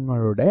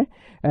പ്രവർത്തനങ്ങളുടെ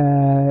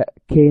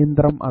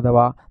കേന്ദ്രം,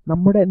 അഥവാ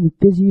നമ്മുടെ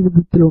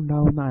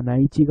നിത്യജീവിതത്തിലുണ്ടാകുന്ന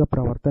അനൈച്ഛിക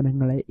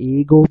പ്രവർത്തനങ്ങളെ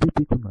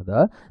ഏകോപിപ്പിക്കുന്നത്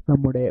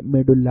നമ്മുടെ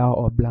മെഡുല്ല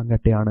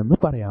ഒബ്ലാങ്കട്ടയാണെന്ന്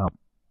പറയാം.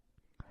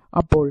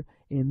 അപ്പോൾ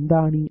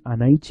എന്താണ് ഈ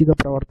അനൈച്ഛിക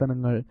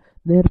പ്രവർത്തനങ്ങൾ?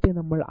 നേരത്തെ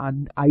നമ്മൾ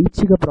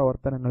ഐച്ഛിക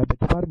പ്രവർത്തനങ്ങളെ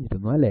പറ്റി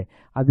പറഞ്ഞിരുന്നു അല്ലേ.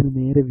 അതിന്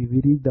നേരെ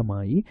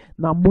വിപരീതമായി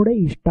നമ്മുടെ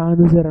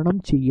ഇഷ്ടാനുസരണം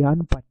ചെയ്യാൻ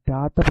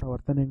പറ്റാത്ത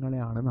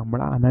പ്രവർത്തനങ്ങളെയാണ്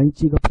നമ്മൾ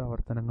അനൈച്ഛിക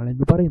പ്രവർത്തനങ്ങൾ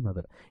എന്ന്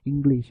പറയുന്നത്.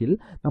 ഇംഗ്ലീഷിൽ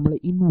നമ്മൾ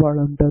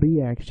ഇൻവോളണ്ടറി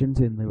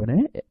ആക്ഷൻസ് എന്നിവനെ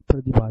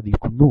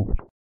പ്രതിപാദിക്കുന്നു.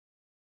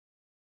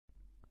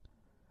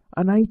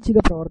 അനൈച്ഛിക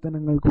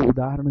പ്രവർത്തനങ്ങൾക്ക്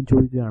ഉദാഹരണം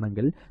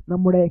ചോദിക്കുകയാണെങ്കിൽ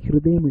നമ്മുടെ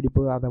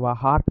ഹൃദയമിടിപ്പ് അഥവാ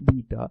ഹാർട്ട്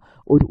ബീറ്റ്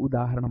ഒരു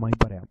ഉദാഹരണമായി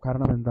പറയാം.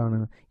 കാരണം എന്താണ്?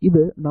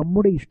 ഇത്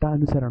നമ്മുടെ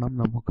ഇഷ്ടാനുസരണം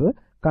നമുക്ക്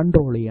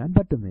കൺട്രോൾ ചെയ്യാൻ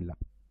പറ്റുന്നില്ല.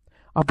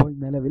 അപ്പോൾ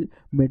നിലവിൽ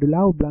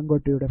മെഡുല്ല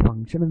ഒബ്ലാങ്കട്ടയുടെ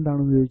ഫംഗ്ഷൻ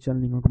എന്താണെന്ന് ചോദിച്ചാൽ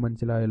നിങ്ങൾക്ക്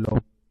മനസ്സിലായല്ലോ.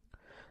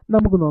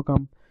 നമുക്ക്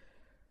നോക്കാം.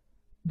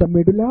 The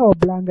medulla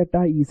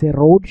oblongata is a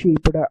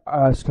rod-shaped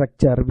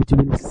structure which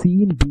will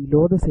seen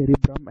below the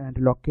cerebrum and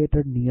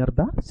located near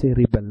the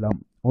cerebellum.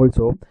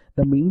 Also,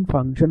 the main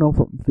function of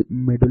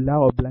medulla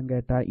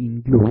oblongata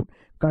include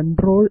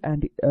control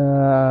and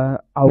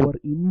our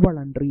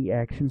involuntary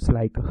actions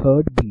like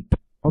heartbeat.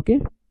 Okay.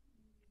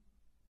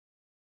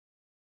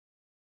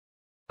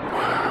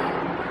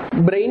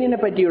 ബ്രെയിനിനെ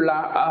പറ്റിയുള്ള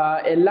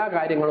എല്ലാ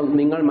കാര്യങ്ങളും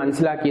നിങ്ങൾ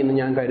മനസ്സിലാക്കിയെന്ന്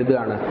ഞാൻ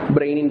കരുതുകയാണ്.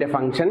 ബ്രെയിനിന്റെ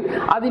function,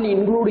 അതിൽ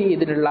include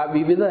ചെയ്തിട്ടുള്ള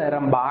വിവിധ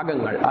തരം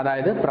ഭാഗങ്ങൾ,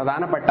 അതായത്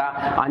പ്രധാനപ്പെട്ട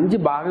 5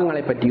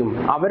 ഭാഗങ്ങളെ പറ്റിയും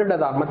അവരുടെ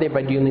ധർമ്മത്തെ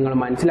പറ്റിയും നിങ്ങൾ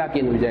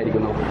മനസ്സിലാക്കിയെന്ന്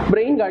വിചാരിക്കുന്നു.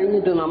 ബ്രെയിൻ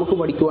കഴിഞ്ഞിട്ട് നമുക്ക്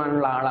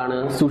പഠിക്കുവാനുള്ള ആളാണ്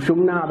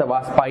സുഷുമ്ന അഥവാ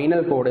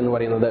സ്പൈനൽ കോഡ് എന്ന്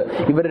പറയുന്നത്.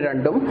 ഇവർ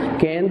രണ്ടും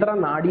കേന്ദ്ര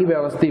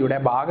നാഡീവ്യവസ്ഥയുടെ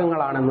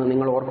ഭാഗങ്ങളാണെന്ന്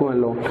നിങ്ങൾ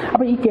ഓർക്കുമല്ലോ.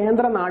 അപ്പൊ ഈ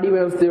കേന്ദ്ര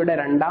നാഡീവ്യവസ്ഥയുടെ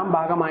 2ാം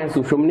ഭാഗമായ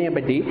സുഷുമ്നയെ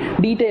പറ്റി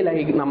ഡീറ്റെയിൽ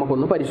ആയി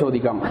നമുക്കൊന്ന്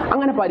പരിശോധിക്കാം.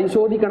 അങ്ങനെ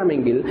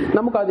പരിശോധിക്കണമെങ്കിൽ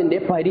നമുക്കതിന്റെ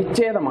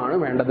പരിച്ഛേദമാണ്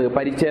വേണ്ടത്.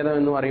 പരിച്ഛേദം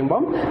എന്ന്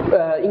പറയുമ്പോൾ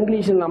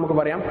ഇംഗ്ലീഷിൽ നമുക്ക്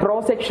പറയാം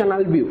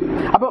ക്രോസ്-സെക്ഷണൽ വ്യൂ.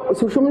 അപ്പൊ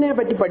സുഷുമ്നയെ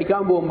പറ്റി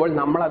പഠിക്കാൻ പോകുമ്പോൾ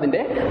നമ്മൾ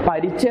അതിന്റെ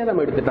പരിച്ഛേദം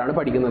എടുത്തിട്ടാണ്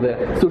പഠിക്കുന്നത്.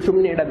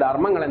 സുഷുമ്നയുടെ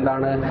ധർമ്മങ്ങൾ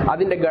എന്താണ്,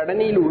 അതിന്റെ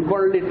ഘടനയിൽ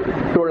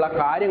ഉൾക്കൊണ്ടിട്ടുള്ള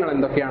കാര്യങ്ങൾ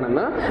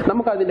എന്തൊക്കെയാണെന്ന്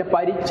നമുക്ക് അതിന്റെ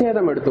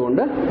പരിച്ഛേദം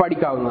എടുത്തുകൊണ്ട്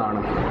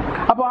പഠിക്കാവുന്നതാണ്.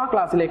 അപ്പോൾ ആ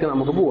ക്ലാസ്സിലേക്ക്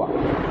നമുക്ക് പോവാം.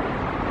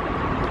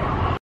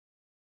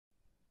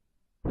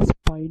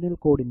 സ്പൈനൽ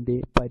കോഡിന്റെ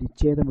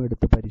പരിച്ഛേദം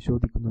എടുത്ത്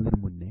പരിശോധിക്കുന്നതിന്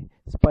മുന്നേ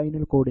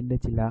സ്പൈനൽ കോഡിന്റെ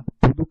ചില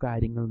പൊതു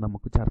കാര്യങ്ങൾ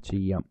നമുക്ക് ചർച്ച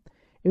ചെയ്യാം.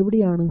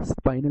 എവിടെയാണ്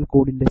സ്പൈനൽ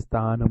കോഡിന്റെ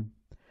സ്ഥാനം?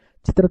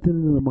 ചിത്രത്തിൽ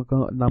നിന്ന്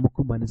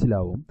നമുക്ക്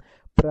മനസ്സിലാവും.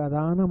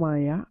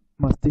 പ്രധാനമായ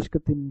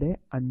മസ്തിഷ്കത്തിന്റെ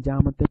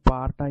 5ാമത്തെ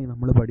പാർട്ടായി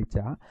നമ്മൾ പഠിച്ച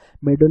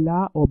മെഡുല്ല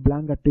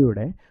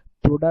ഒബ്ലാങ്കട്ടയുടെ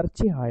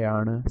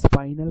തുടർച്ചയായാണ്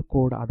സ്പൈനൽ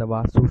കോഡ്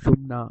അഥവാ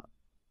സുഷുമ്ന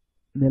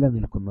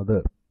നിലനിൽക്കുന്നത്.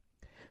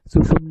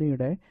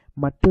 സുഷുമ്നയുടെ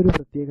മറ്റൊരു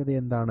പ്രത്യേകത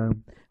എന്താണ്?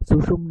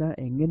 സുഷുമ്ന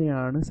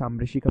എങ്ങനെയാണ്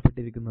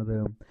സംരക്ഷിക്കപ്പെട്ടിരിക്കുന്നത്?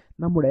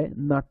 നമ്മുടെ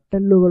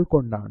നട്ടെല്ലുകൾ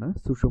കൊണ്ടാണ്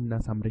സുഷുമ്ന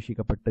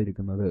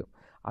സംരക്ഷിക്കപ്പെട്ടിരിക്കുന്നത്.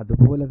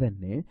 അതുപോലെ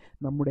തന്നെ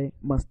നമ്മുടെ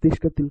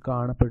മസ്തിഷ്കത്തിൽ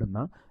കാണപ്പെടുന്ന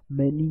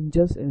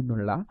മെനിഞ്ചസ്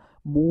എന്നുള്ള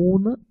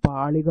 3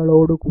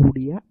 പാളികളോട്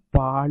കൂടിയ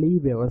പാളി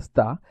വ്യവസ്ഥ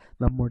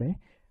നമ്മുടെ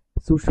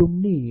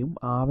സുഷുമ്നയെയും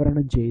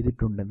ആവരണം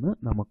ചെയ്തിട്ടുണ്ടെന്ന്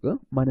നമുക്ക്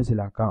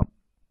മനസ്സിലാക്കാം.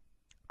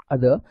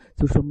 അത്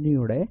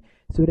സുഷുമ്നയുടെ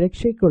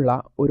സുരക്ഷയ്ക്കുള്ള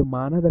ഒരു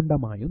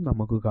മാനദണ്ഡമായും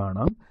നമുക്ക്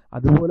കാണാം.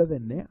 അതുപോലെ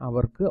തന്നെ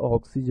അവർക്ക്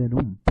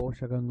ഓക്സിജനും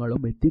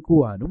പോഷകങ്ങളും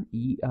എത്തിക്കുവാനും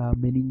ഈ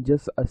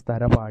മെനിഞ്ചസ്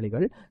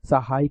സ്തരപാളികൾ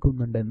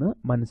സഹായിക്കുന്നുണ്ടെന്ന്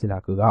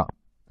മനസ്സിലാക്കുക.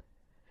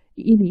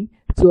 ഇനി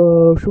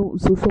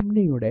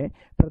സുഷുമ്നയുടെ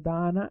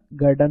പ്രധാന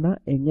ഘടന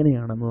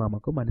എങ്ങനെയാണെന്ന്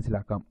നമുക്ക്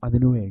മനസ്സിലാക്കാം.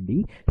 അതിനുവേണ്ടി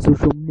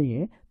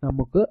സുഷുമ്നയെ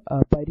നമുക്ക്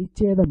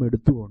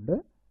പരിച്ഛേദമെടുത്തുകൊണ്ട്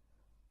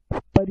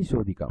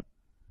പരിശോധിക്കാം.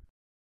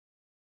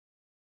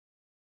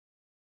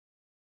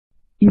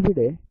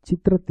 ഇവിടെ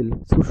ചിത്രത്തിൽ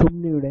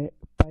സുഷുമ്നയുടെ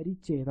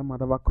പരിച്ഛേദം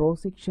അഥവാ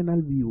ക്രോസ് സെക്ഷണൽ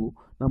വ്യൂ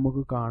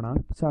നമുക്ക് കാണാൻ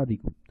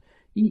സാധിക്കും.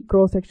 ഈ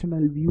ക്രോസ്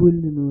സെക്ഷണൽ വ്യൂവിൽ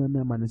നിന്ന്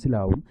തന്നെ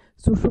മനസ്സിലാവും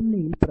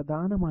സുഷുമ്നയിൽ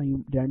പ്രധാനമായും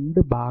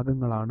 2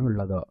 ഭാഗങ്ങളാണ്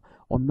ഉള്ളത്.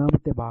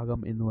 ഒന്നാമത്തെ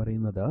ഭാഗം എന്ന്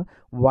പറയുന്നത്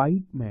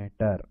വൈറ്റ്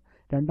മാറ്റർ,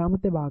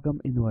 രണ്ടാമത്തെ ഭാഗം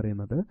എന്ന്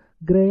പറയുന്നത്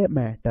ഗ്രേ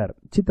മാറ്റർ.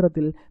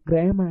 ചിത്രത്തിൽ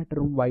ഗ്രേ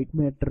മാറ്ററും വൈറ്റ്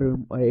മാറ്ററും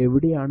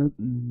എവിടെയാണ്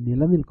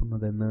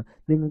നിലനിൽക്കുന്നതെന്ന്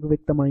നിങ്ങൾക്ക്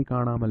വ്യക്തമായി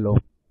കാണാമല്ലോ.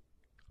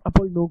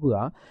 അപ്പോൾ നോക്കുക,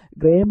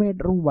 ഗ്രേ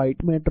മാറ്ററും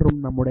വൈറ്റ് മാറ്ററും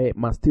നമ്മുടെ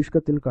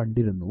മസ്തിഷ്കത്തിൽ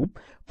കണ്ടിരുന്നു.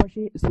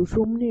 പക്ഷേ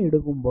സുഷുമ്ന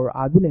എടുക്കുമ്പോൾ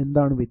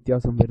അതിലെന്താണ്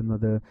വ്യത്യാസം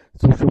വരുന്നത്?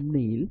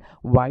 സുഷുമ്നയിൽ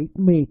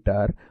വൈറ്റ്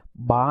മാറ്റർ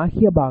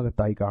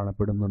ബാഹ്യഭാഗത്തായി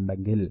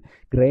കാണപ്പെടുന്നുണ്ടെങ്കിൽ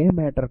ഗ്രേ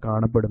മാറ്റർ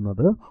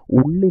കാണപ്പെടുന്നത്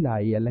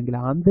ഉള്ളിലായി അല്ലെങ്കിൽ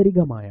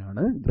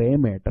ആന്തരികമായാണ് ഗ്രേ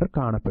മാറ്റർ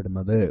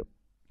കാണപ്പെടുന്നത്.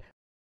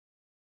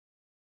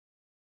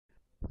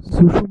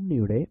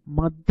 സുഷുമ്നയുടെ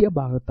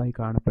മധ്യഭാഗത്തായി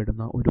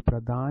കാണപ്പെടുന്ന ഒരു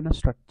പ്രധാന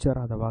സ്ട്രക്ചർ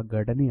അഥവാ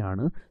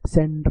ഘടനയാണ്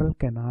സെൻട്രൽ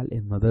കനാൽ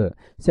എന്നത്.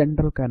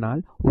 സെൻട്രൽ കനാൽ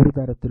ഒരു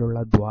തരത്തിലുള്ള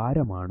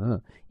ദ്വാരമാണ്.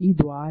 ഈ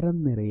ദ്വാരം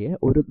നിറയെ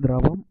ഒരു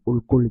ദ്രവം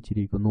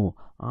ഉൾക്കൊള്ളിച്ചിരിക്കുന്നു.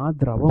 ആ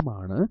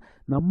ദ്രവമാണ്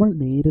നമ്മൾ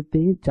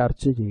നേരത്തെ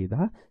ചർച്ച ചെയ്ത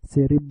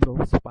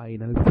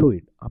സെറിബ്രോസ്പൈനൽ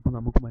ഫ്ലൂയിഡ്. അപ്പോൾ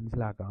നമുക്ക്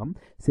മനസ്സിലാക്കാം,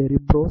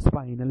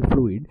 സെറിബ്രോസ്പൈനൽ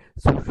ഫ്ലൂയിഡ്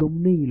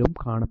സുഷുമ്നയിലും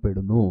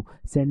കാണപ്പെടുന്നു.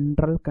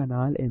 സെൻട്രൽ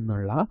കനാൽ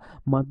എന്നുള്ള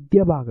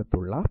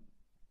മധ്യഭാഗത്തുള്ള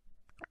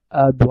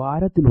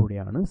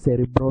ദ്വാരത്തിലൂടെയാണ്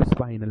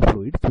സെറിബ്രോസ്പൈനൽ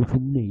ഫ്ലൂയിഡ്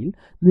സുഷുമ്നയിൽ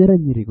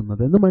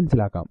നിറഞ്ഞിരിക്കുന്നത് എന്ന്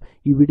മനസ്സിലാക്കാം.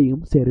 ഇവിടെയും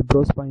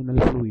സെറിബ്രോസ്പൈനൽ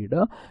ഫ്ലൂയിഡ്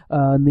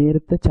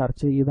നേരത്തെ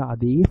ചർച്ച ചെയ്ത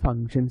അതേ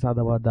ഫങ്ഷൻസ്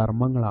അഥവാ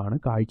ധർമ്മങ്ങളാണ്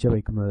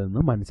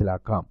കാഴ്ചവെക്കുന്നതെന്ന്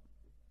മനസ്സിലാക്കാം.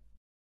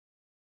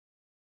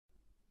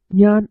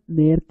 ഞാൻ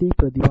നേരത്തെ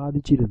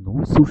പ്രതിപാദിച്ചിരുന്നു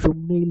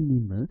സുഷുമ്നയിൽ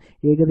നിന്ന്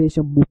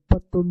ഏകദേശം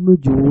 31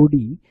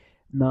 ജോഡി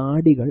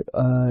നാഡികൾ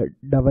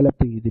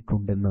ഡെവലപ്പ്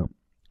ചെയ്തിട്ടുണ്ടെന്ന്.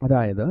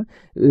 അതായത്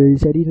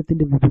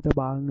ശരീരത്തിൻ്റെ വിവിധ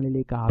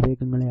ഭാഗങ്ങളിലേക്ക്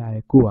ആവേഗങ്ങളെ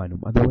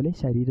അയക്കുവാനും അതുപോലെ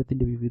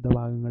ശരീരത്തിൻ്റെ വിവിധ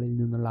ഭാഗങ്ങളിൽ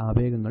നിന്നുള്ള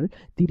ആവേഗങ്ങൾ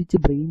തിരിച്ച്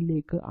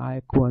ബ്രെയിനിലേക്ക്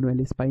അയക്കുവാനും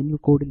അല്ലെങ്കിൽ സ്പൈനൽ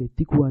കോഡിൽ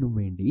എത്തിക്കുവാനും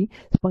വേണ്ടി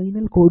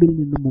സ്പൈനൽ കോഡിൽ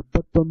നിന്ന്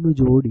 31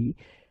 ജോഡി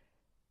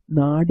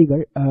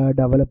നാഡികൾ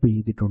ഡെവലപ്പ്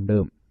ചെയ്തിട്ടുണ്ട്.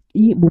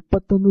 ഈ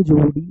 31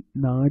 ജോഡി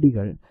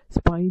നാഡികൾ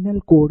സ്പൈനൽ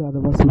കോഡ്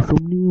അഥവാ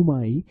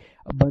സുഷുമ്നയുമായി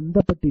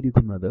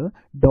ബന്ധപ്പെട്ടിരിക്കുന്നത്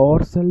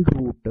ഡോർസൽ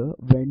റൂട്ട്,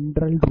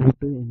 വെൻട്രൽ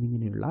റൂട്ട്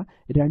എന്നിങ്ങനെയുള്ള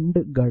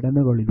 2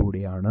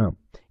 ഘടനകളിലൂടെയാണ്.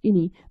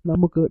 ഇനി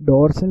നമുക്ക്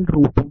ഡോർസൽ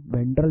റൂട്ടും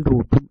വെൻട്രൽ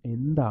റൂട്ടും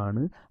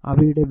എന്താണ്,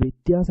 അവയുടെ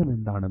വ്യത്യാസം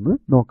എന്താണെന്ന്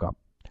നോക്കാം.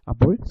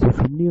 അപ്പോൾ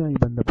സുഷുമ്നയുമായി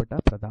ബന്ധപ്പെട്ട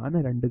പ്രധാന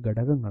 2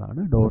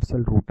 ഘടകങ്ങളാണ്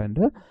dorsal root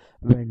and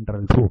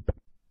ventral root.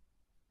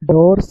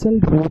 Dorsal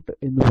root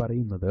എന്ന്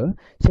പറയുന്നത്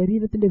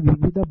ശരീരത്തിൻ്റെ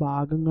വിവിധ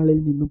ഭാഗങ്ങളിൽ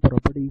നിന്നും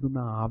പുറപ്പെടുവിക്കുന്ന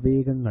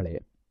ആവേഗങ്ങളെ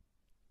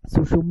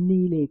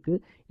സുഷുമ്നയിലേക്ക്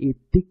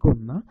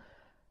എത്തിക്കുന്ന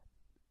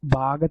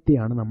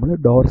ഭാഗത്തെയാണ് നമ്മൾ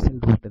ഡോർസൽ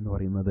റൂട്ട് എന്ന്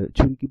പറയുന്നത്.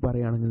 ചുരുക്കി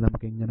പറയുകയാണെങ്കിൽ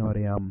നമുക്ക് എങ്ങനെ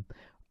പറയാം,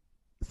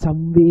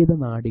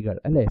 സംവേദനാഡികൾ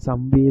അല്ലെ,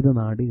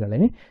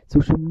 സംവേദനാഡികളെ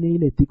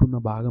സുഷുമ്നയിൽ എത്തിക്കുന്ന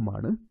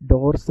ഭാഗമാണ്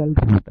ഡോർസൽ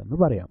റൂട്ട് എന്ന്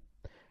പറയാം.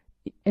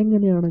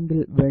 എങ്ങനെയാണെങ്കിൽ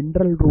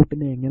വെൻട്രൽ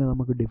റൂട്ടിനെ എങ്ങനെ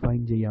നമുക്ക്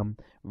ഡിഫൈൻ ചെയ്യാം?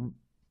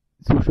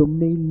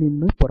 സുഷുമ്നയിൽ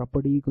നിന്ന്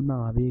പുറപ്പെടുവിക്കുന്ന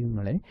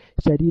ആവേഗങ്ങളെ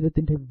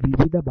ശരീരത്തിൻ്റെ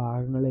വിവിധ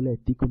ഭാഗങ്ങളിൽ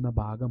എത്തിക്കുന്ന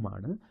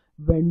ഭാഗമാണ്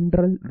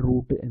വെൻട്രൽ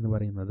റൂട്ട് എന്ന്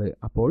പറയുന്നത്.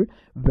 അപ്പോൾ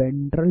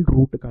വെൻട്രൽ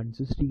റൂട്ട്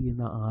കൺസിസ്റ്റ്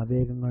ചെയ്യുന്ന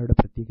ആവേഗങ്ങളുടെ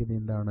പ്രത്യേകത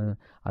എന്താണ്?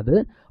 അത്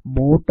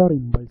മോട്ടോർ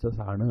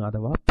ഇമ്പൾസസ് ആണ്,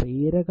 അഥവാ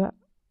പ്രേരക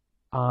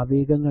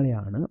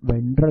ആവേഗങ്ങളെയാണ്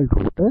വെൻട്രൽ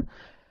റൂട്ട്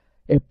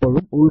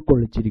എപ്പോഴും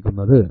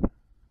ഉൾക്കൊള്ളിച്ചിരിക്കുന്നത്.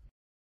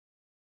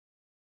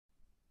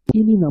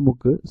 ഇനി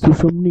നമുക്ക്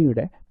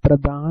സുഷുമ്നയുടെ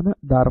പ്രധാന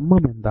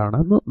ധർമ്മം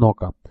എന്താണെന്ന്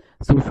നോക്കാം.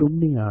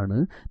 സുഷുമ്നയാണ്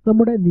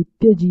നമ്മുടെ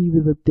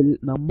നിത്യജീവിതത്തിൽ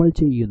നമ്മൾ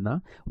ചെയ്യുന്ന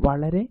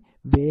വളരെ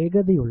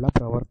വേഗതയുള്ള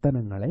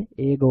പ്രവർത്തനങ്ങളെ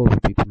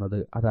ഏകോപിപ്പിക്കുന്നത്.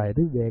 അതായത്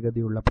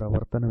വേഗതയുള്ള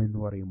പ്രവർത്തനം എന്ന്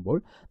പറയുമ്പോൾ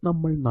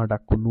നമ്മൾ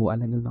നടക്കുന്നു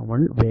അല്ലെങ്കിൽ നമ്മൾ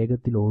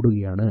വേഗത്തിൽ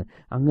ഓടുകയാണ്.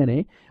 അങ്ങനെ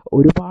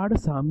ഒരുപാട്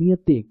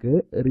സമയത്തേക്ക്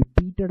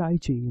റിപ്പീറ്റഡായി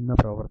ചെയ്യുന്ന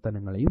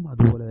പ്രവർത്തനങ്ങളെയും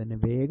അതുപോലെ തന്നെ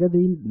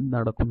വേഗതയിൽ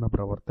നടക്കുന്ന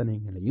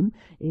പ്രവർത്തനങ്ങളെയും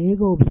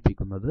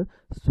ഏകോപിപ്പിക്കുന്നത്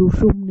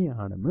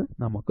സുഷുമ്നയാണെന്ന്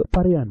നമുക്ക്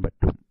പറയാൻ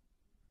പറ്റും.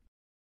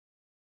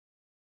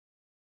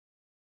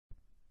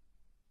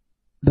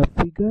 The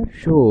figure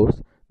shows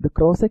the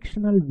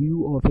cross-sectional view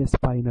of a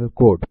spinal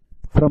cord.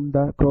 From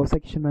the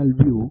cross-sectional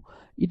view,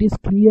 it is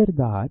clear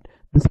that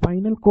the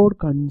spinal cord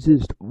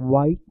consists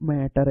white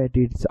matter at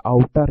its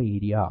outer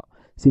area.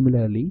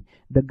 Similarly,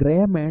 the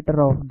gray matter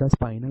of the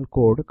spinal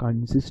cord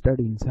consisted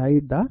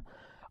inside the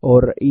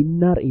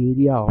inner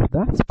area of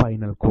the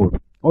spinal cord.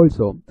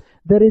 Also,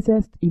 there is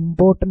an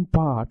important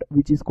part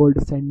which is called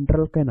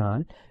central canal,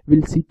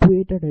 which is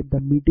situated at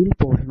the middle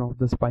portion of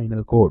the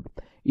spinal cord.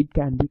 It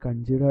can be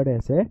considered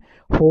as a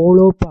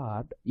hollow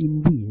part in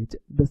which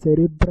the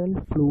cerebral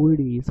fluid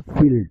is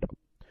filled,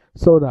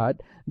 so that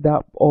the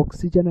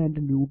oxygen and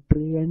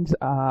nutrients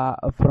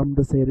from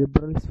the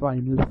cerebral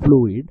spinal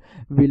fluid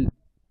will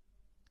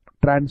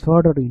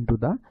transferred into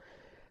the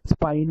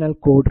spinal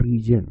cord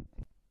region.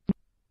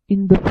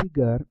 In the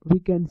figure, we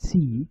can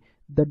see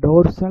the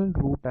dorsal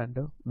root and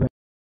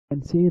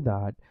can say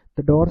that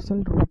the dorsal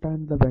root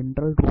and the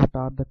ventral root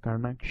are the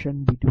connection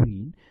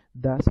between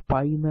the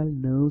spinal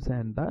nerves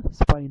and the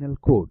spinal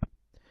cord.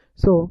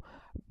 So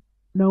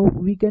now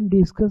we can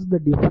discuss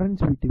the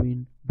difference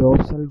between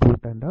dorsal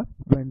root and the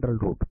ventral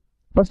root.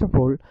 First of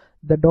all,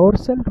 the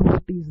dorsal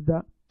root is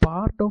the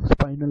part of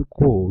spinal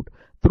cord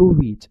through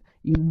which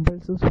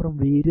impulses from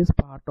various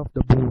parts of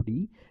the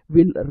body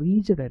will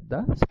reach at the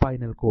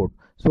spinal cord.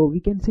 So we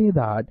can say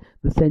that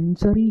the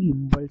sensory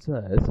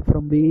impulses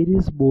from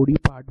various body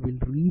parts will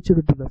reach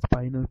to the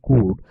spinal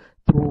cord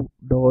through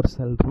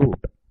dorsal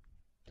root.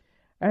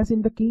 As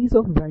in the case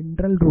of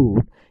ventral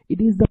root, it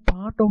is the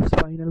part of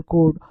spinal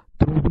cord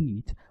through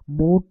which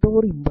motor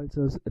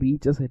impulses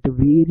reaches at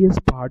various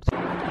parts.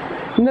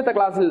 ഇന്നത്തെ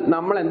ക്ലാസ്സിൽ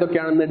നമ്മൾ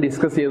എന്തൊക്കെയാണെന്ന്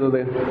discuss ചെയ്തത്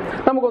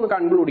നമുക്കൊന്ന്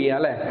conclude ചെയ്യാം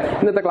അല്ലേ.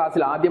 ഇന്നത്തെ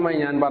ക്ലാസ്സിൽ ആദ്യമായി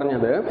ഞാൻ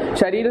പറഞ്ഞത്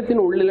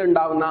ശരീരത്തിനുള്ളിൽ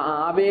ഉണ്ടാവുന്ന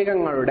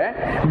ആവേഗങ്ങളുടെ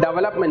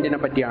ഡെവലപ്മെന്റിനെ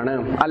പറ്റിയാണ്,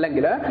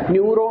 അല്ലെങ്കിൽ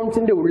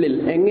ന്യൂറോൺസിന്റെ ഉള്ളിൽ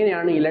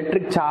എങ്ങനെയാണ്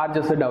ഇലക്ട്രിക്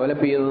ചാർജസ്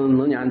ഡെവലപ്പ്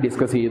ചെയ്യുന്നതെന്ന് ഞാൻ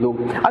ഡിസ്കസ് ചെയ്തു.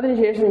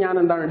 അതിനുശേഷം ഞാൻ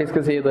എന്താണ്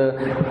ഡിസ്കസ് ചെയ്തത്,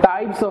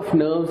 ടൈപ്സ് ഓഫ്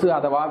നെർവ്സ്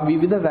അഥവാ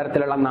വിവിധ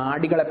തരത്തിലുള്ള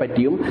നാഡികളെ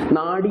പറ്റിയും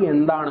നാഡി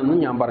എന്താണെന്നും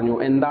ഞാൻ പറഞ്ഞു.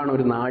 എന്താണ്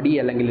ഒരു നാഡി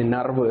അല്ലെങ്കിൽ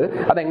നെർവ്,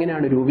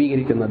 അതെങ്ങനെയാണ്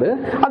രൂപീകരിക്കുന്നത്,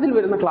 അതിൽ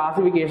വരുന്ന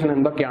ക്ലാസിഫിക്കേഷൻ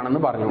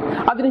എന്തൊക്കെയാണെന്ന് പറഞ്ഞു.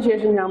 അതിനുശേഷം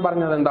ഞാൻ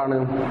പറഞ്ഞത് എന്താണ്,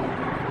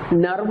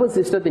 നെർവ്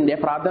സിസ്റ്റത്തിന്റെ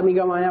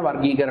പ്രാഥമികമായ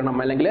വർഗീകരണം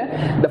അല്ലെങ്കിൽ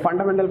the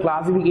fundamental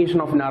classification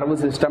of nerve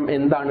system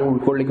എന്താണ്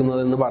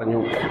ഉൾക്കൊള്ളിക്കുന്നത് എന്ന് പറഞ്ഞു.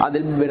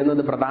 അതിൽ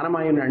വരുന്നത്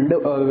പ്രധാനമായും രണ്ട്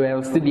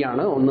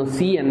വ്യവസ്ഥിതിയാണ്. ഒന്ന്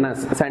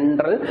CNS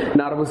സെൻട്രൽ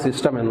നെർവ്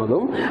സിസ്റ്റം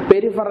എന്നതും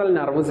പെരിഫറൽ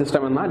നെർവ്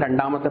സിസ്റ്റം എന്ന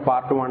രണ്ടാമത്തെ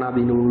പാർട്ടുമാണ്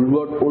അതിൽ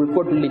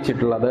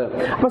ഉൾക്കൊള്ളിച്ചിട്ടുള്ളത്.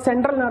 അപ്പൊ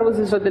സെൻട്രൽ നെർവ്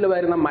സിസ്റ്റത്തിൽ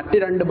വരുന്ന മറ്റ്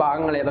രണ്ട്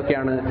ഭാഗങ്ങൾ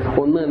ഏതൊക്കെയാണ്?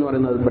 ഒന്ന് എന്ന്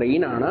പറയുന്നത്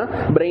ബ്രെയിൻ ആണ്.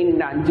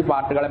 ബ്രെയിനിന്റെ 5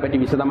 പാർട്ടുകളെ പറ്റി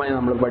വിശദമായി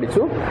നമ്മൾ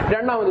പഠിച്ചു.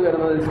 രണ്ടാമത്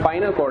വരുന്നത്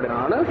സ്പൈനൽ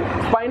കോഡിനാണ്.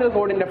 സ്പൈനൽ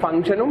കോഡിന്റെ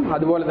ഫംഗ്ഷനും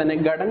അതുപോലെ തന്നെ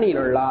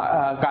ഘടനയിലുള്ള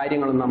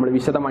കാര്യങ്ങളും നമ്മൾ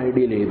വിശദമായി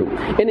ഡീൽ ചെയ്തു.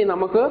 ഇനി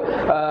നമുക്ക്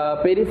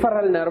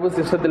പെരിഫറൽ നെർവ്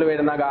സിസ്റ്റത്തിൽ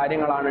വരുന്ന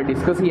കാര്യങ്ങളാണ്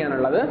ഡിസ്കസ്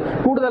ചെയ്യാനുള്ളത്.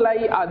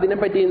 കൂടുതലായി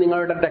അതിനെപ്പറ്റി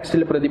നിങ്ങളുടെ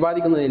ടെക്സ്റ്റിൽ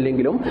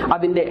പ്രതിപാദിക്കുന്നില്ലെങ്കിലും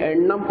അതിന്റെ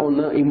എണ്ണം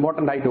ഒന്ന്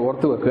ഇമ്പോർട്ടന്റ് ആയിട്ട്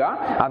ഓർത്തു വെക്കുക.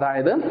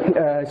 അതായത്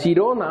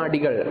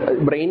ശിരോനാഡികൾ,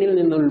 ബ്രെയിനിൽ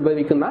നിന്ന്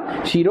ഉത്ഭവിക്കുന്ന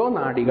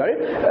ശിരോനാഡികൾ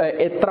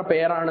എത്ര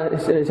പേരാണ്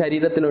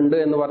ശരീരത്തിലുണ്ട്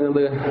എന്ന്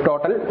പറഞ്ഞത്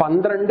ടോട്ടൽ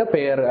 12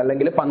 പേർ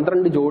അല്ലെങ്കിൽ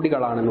 12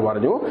 ജോഡികളാണെന്ന്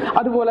പറഞ്ഞു.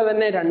 അതുപോലെ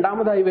തന്നെ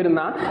രണ്ടാമതായി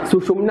വരുന്ന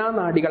സുഷുമ്നാ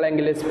നാഡികൾ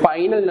അല്ലെങ്കിൽ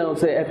സ്പൈനൽ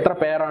നെർവ്സ് എത്ര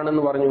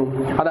പേരാണെന്ന് പറഞ്ഞു.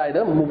 അതായത്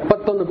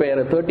 31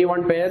 പേര്,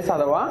 31 പേഴ്സ്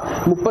അഥവാ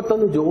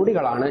 31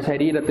 ജോഡികളാണ്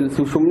ശരീരത്തിൽ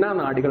സുഷുമ്നാ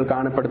നാഡികൾ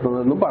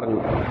കാണപ്പെടുന്നതെന്ന് പറഞ്ഞു.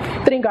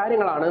 ഇത്രയും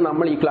കാര്യങ്ങളാണ്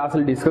നമ്മൾ ഈ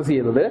ക്ലാസ്സിൽ ഡിസ്കസ്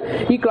ചെയ്തത്.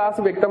 ഈ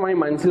ക്ലാസ് വ്യക്തമായി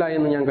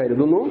മനസ്സിലായെന്ന് ഞാൻ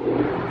കരുതുന്നു.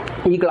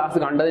 ഈ ക്ലാസ്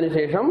കണ്ടതിന്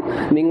ശേഷം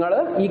നിങ്ങൾ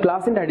ഈ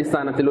ക്ലാസിന്റെ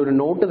അടിസ്ഥാനത്തിൽ ഒരു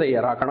നോട്ട്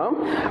തയ്യാറാക്കണം.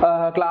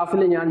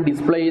 ക്ലാസ്സിൽ ഞാൻ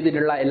ഡിസ്പ്ലേ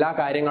ചെയ്തിട്ടുള്ള എല്ലാ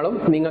കാര്യങ്ങളും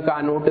നിങ്ങൾക്ക് ആ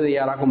നോട്ട്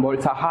തയ്യാറാക്കുമ്പോൾ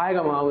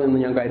സഹായകമാവും എന്ന്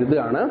ഞാൻ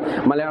കരുതുകയാണ്.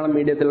 മലയാളം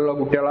മീഡിയത്തിലുള്ള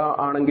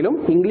കുട്ടികളാണെങ്കിലും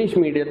ഇംഗ്ലീഷ്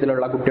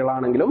മീഡിയത്തിലുള്ള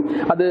കുട്ടികളാണെങ്കിലും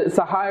അത്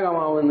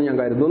സഹായകമാവുമെന്ന് ഞാൻ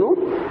കരുതുന്നു.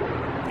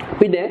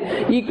 പിന്നെ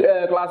ഈ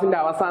ക്ലാസിന്റെ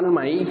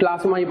അവസാനമായി, ഈ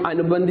ക്ലാസ്സുമായി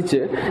അനുബന്ധിച്ച്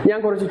ഞാൻ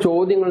കുറച്ച്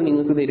ചോദ്യങ്ങൾ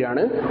നിങ്ങൾക്ക്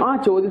തരികയാണ്. ആ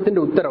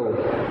ചോദ്യത്തിന്റെ ഉത്തരവും,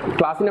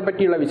 ക്ലാസിനെ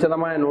പറ്റിയുള്ള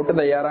വിശദമായ നോട്ട്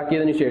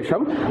തയ്യാറാക്കിയതിനു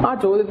ശേഷം ആ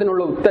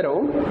ചോദ്യത്തിനുള്ള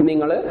ഉത്തരവും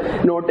നിങ്ങൾ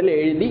നോട്ടിൽ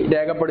എഴുതി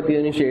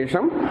രേഖപ്പെടുത്തിയതിനു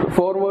ശേഷം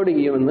ഫോർവേഡ്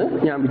ചെയ്യുമെന്ന്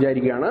ഞാൻ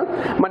വിചാരിക്കുകയാണ്.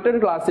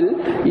 മറ്റൊരു ക്ലാസ്സിൽ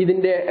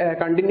ഇതിന്റെ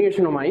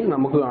കണ്ടിന്യൂഷനുമായി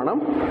നമുക്ക് കാണാം.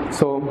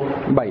 So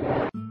by.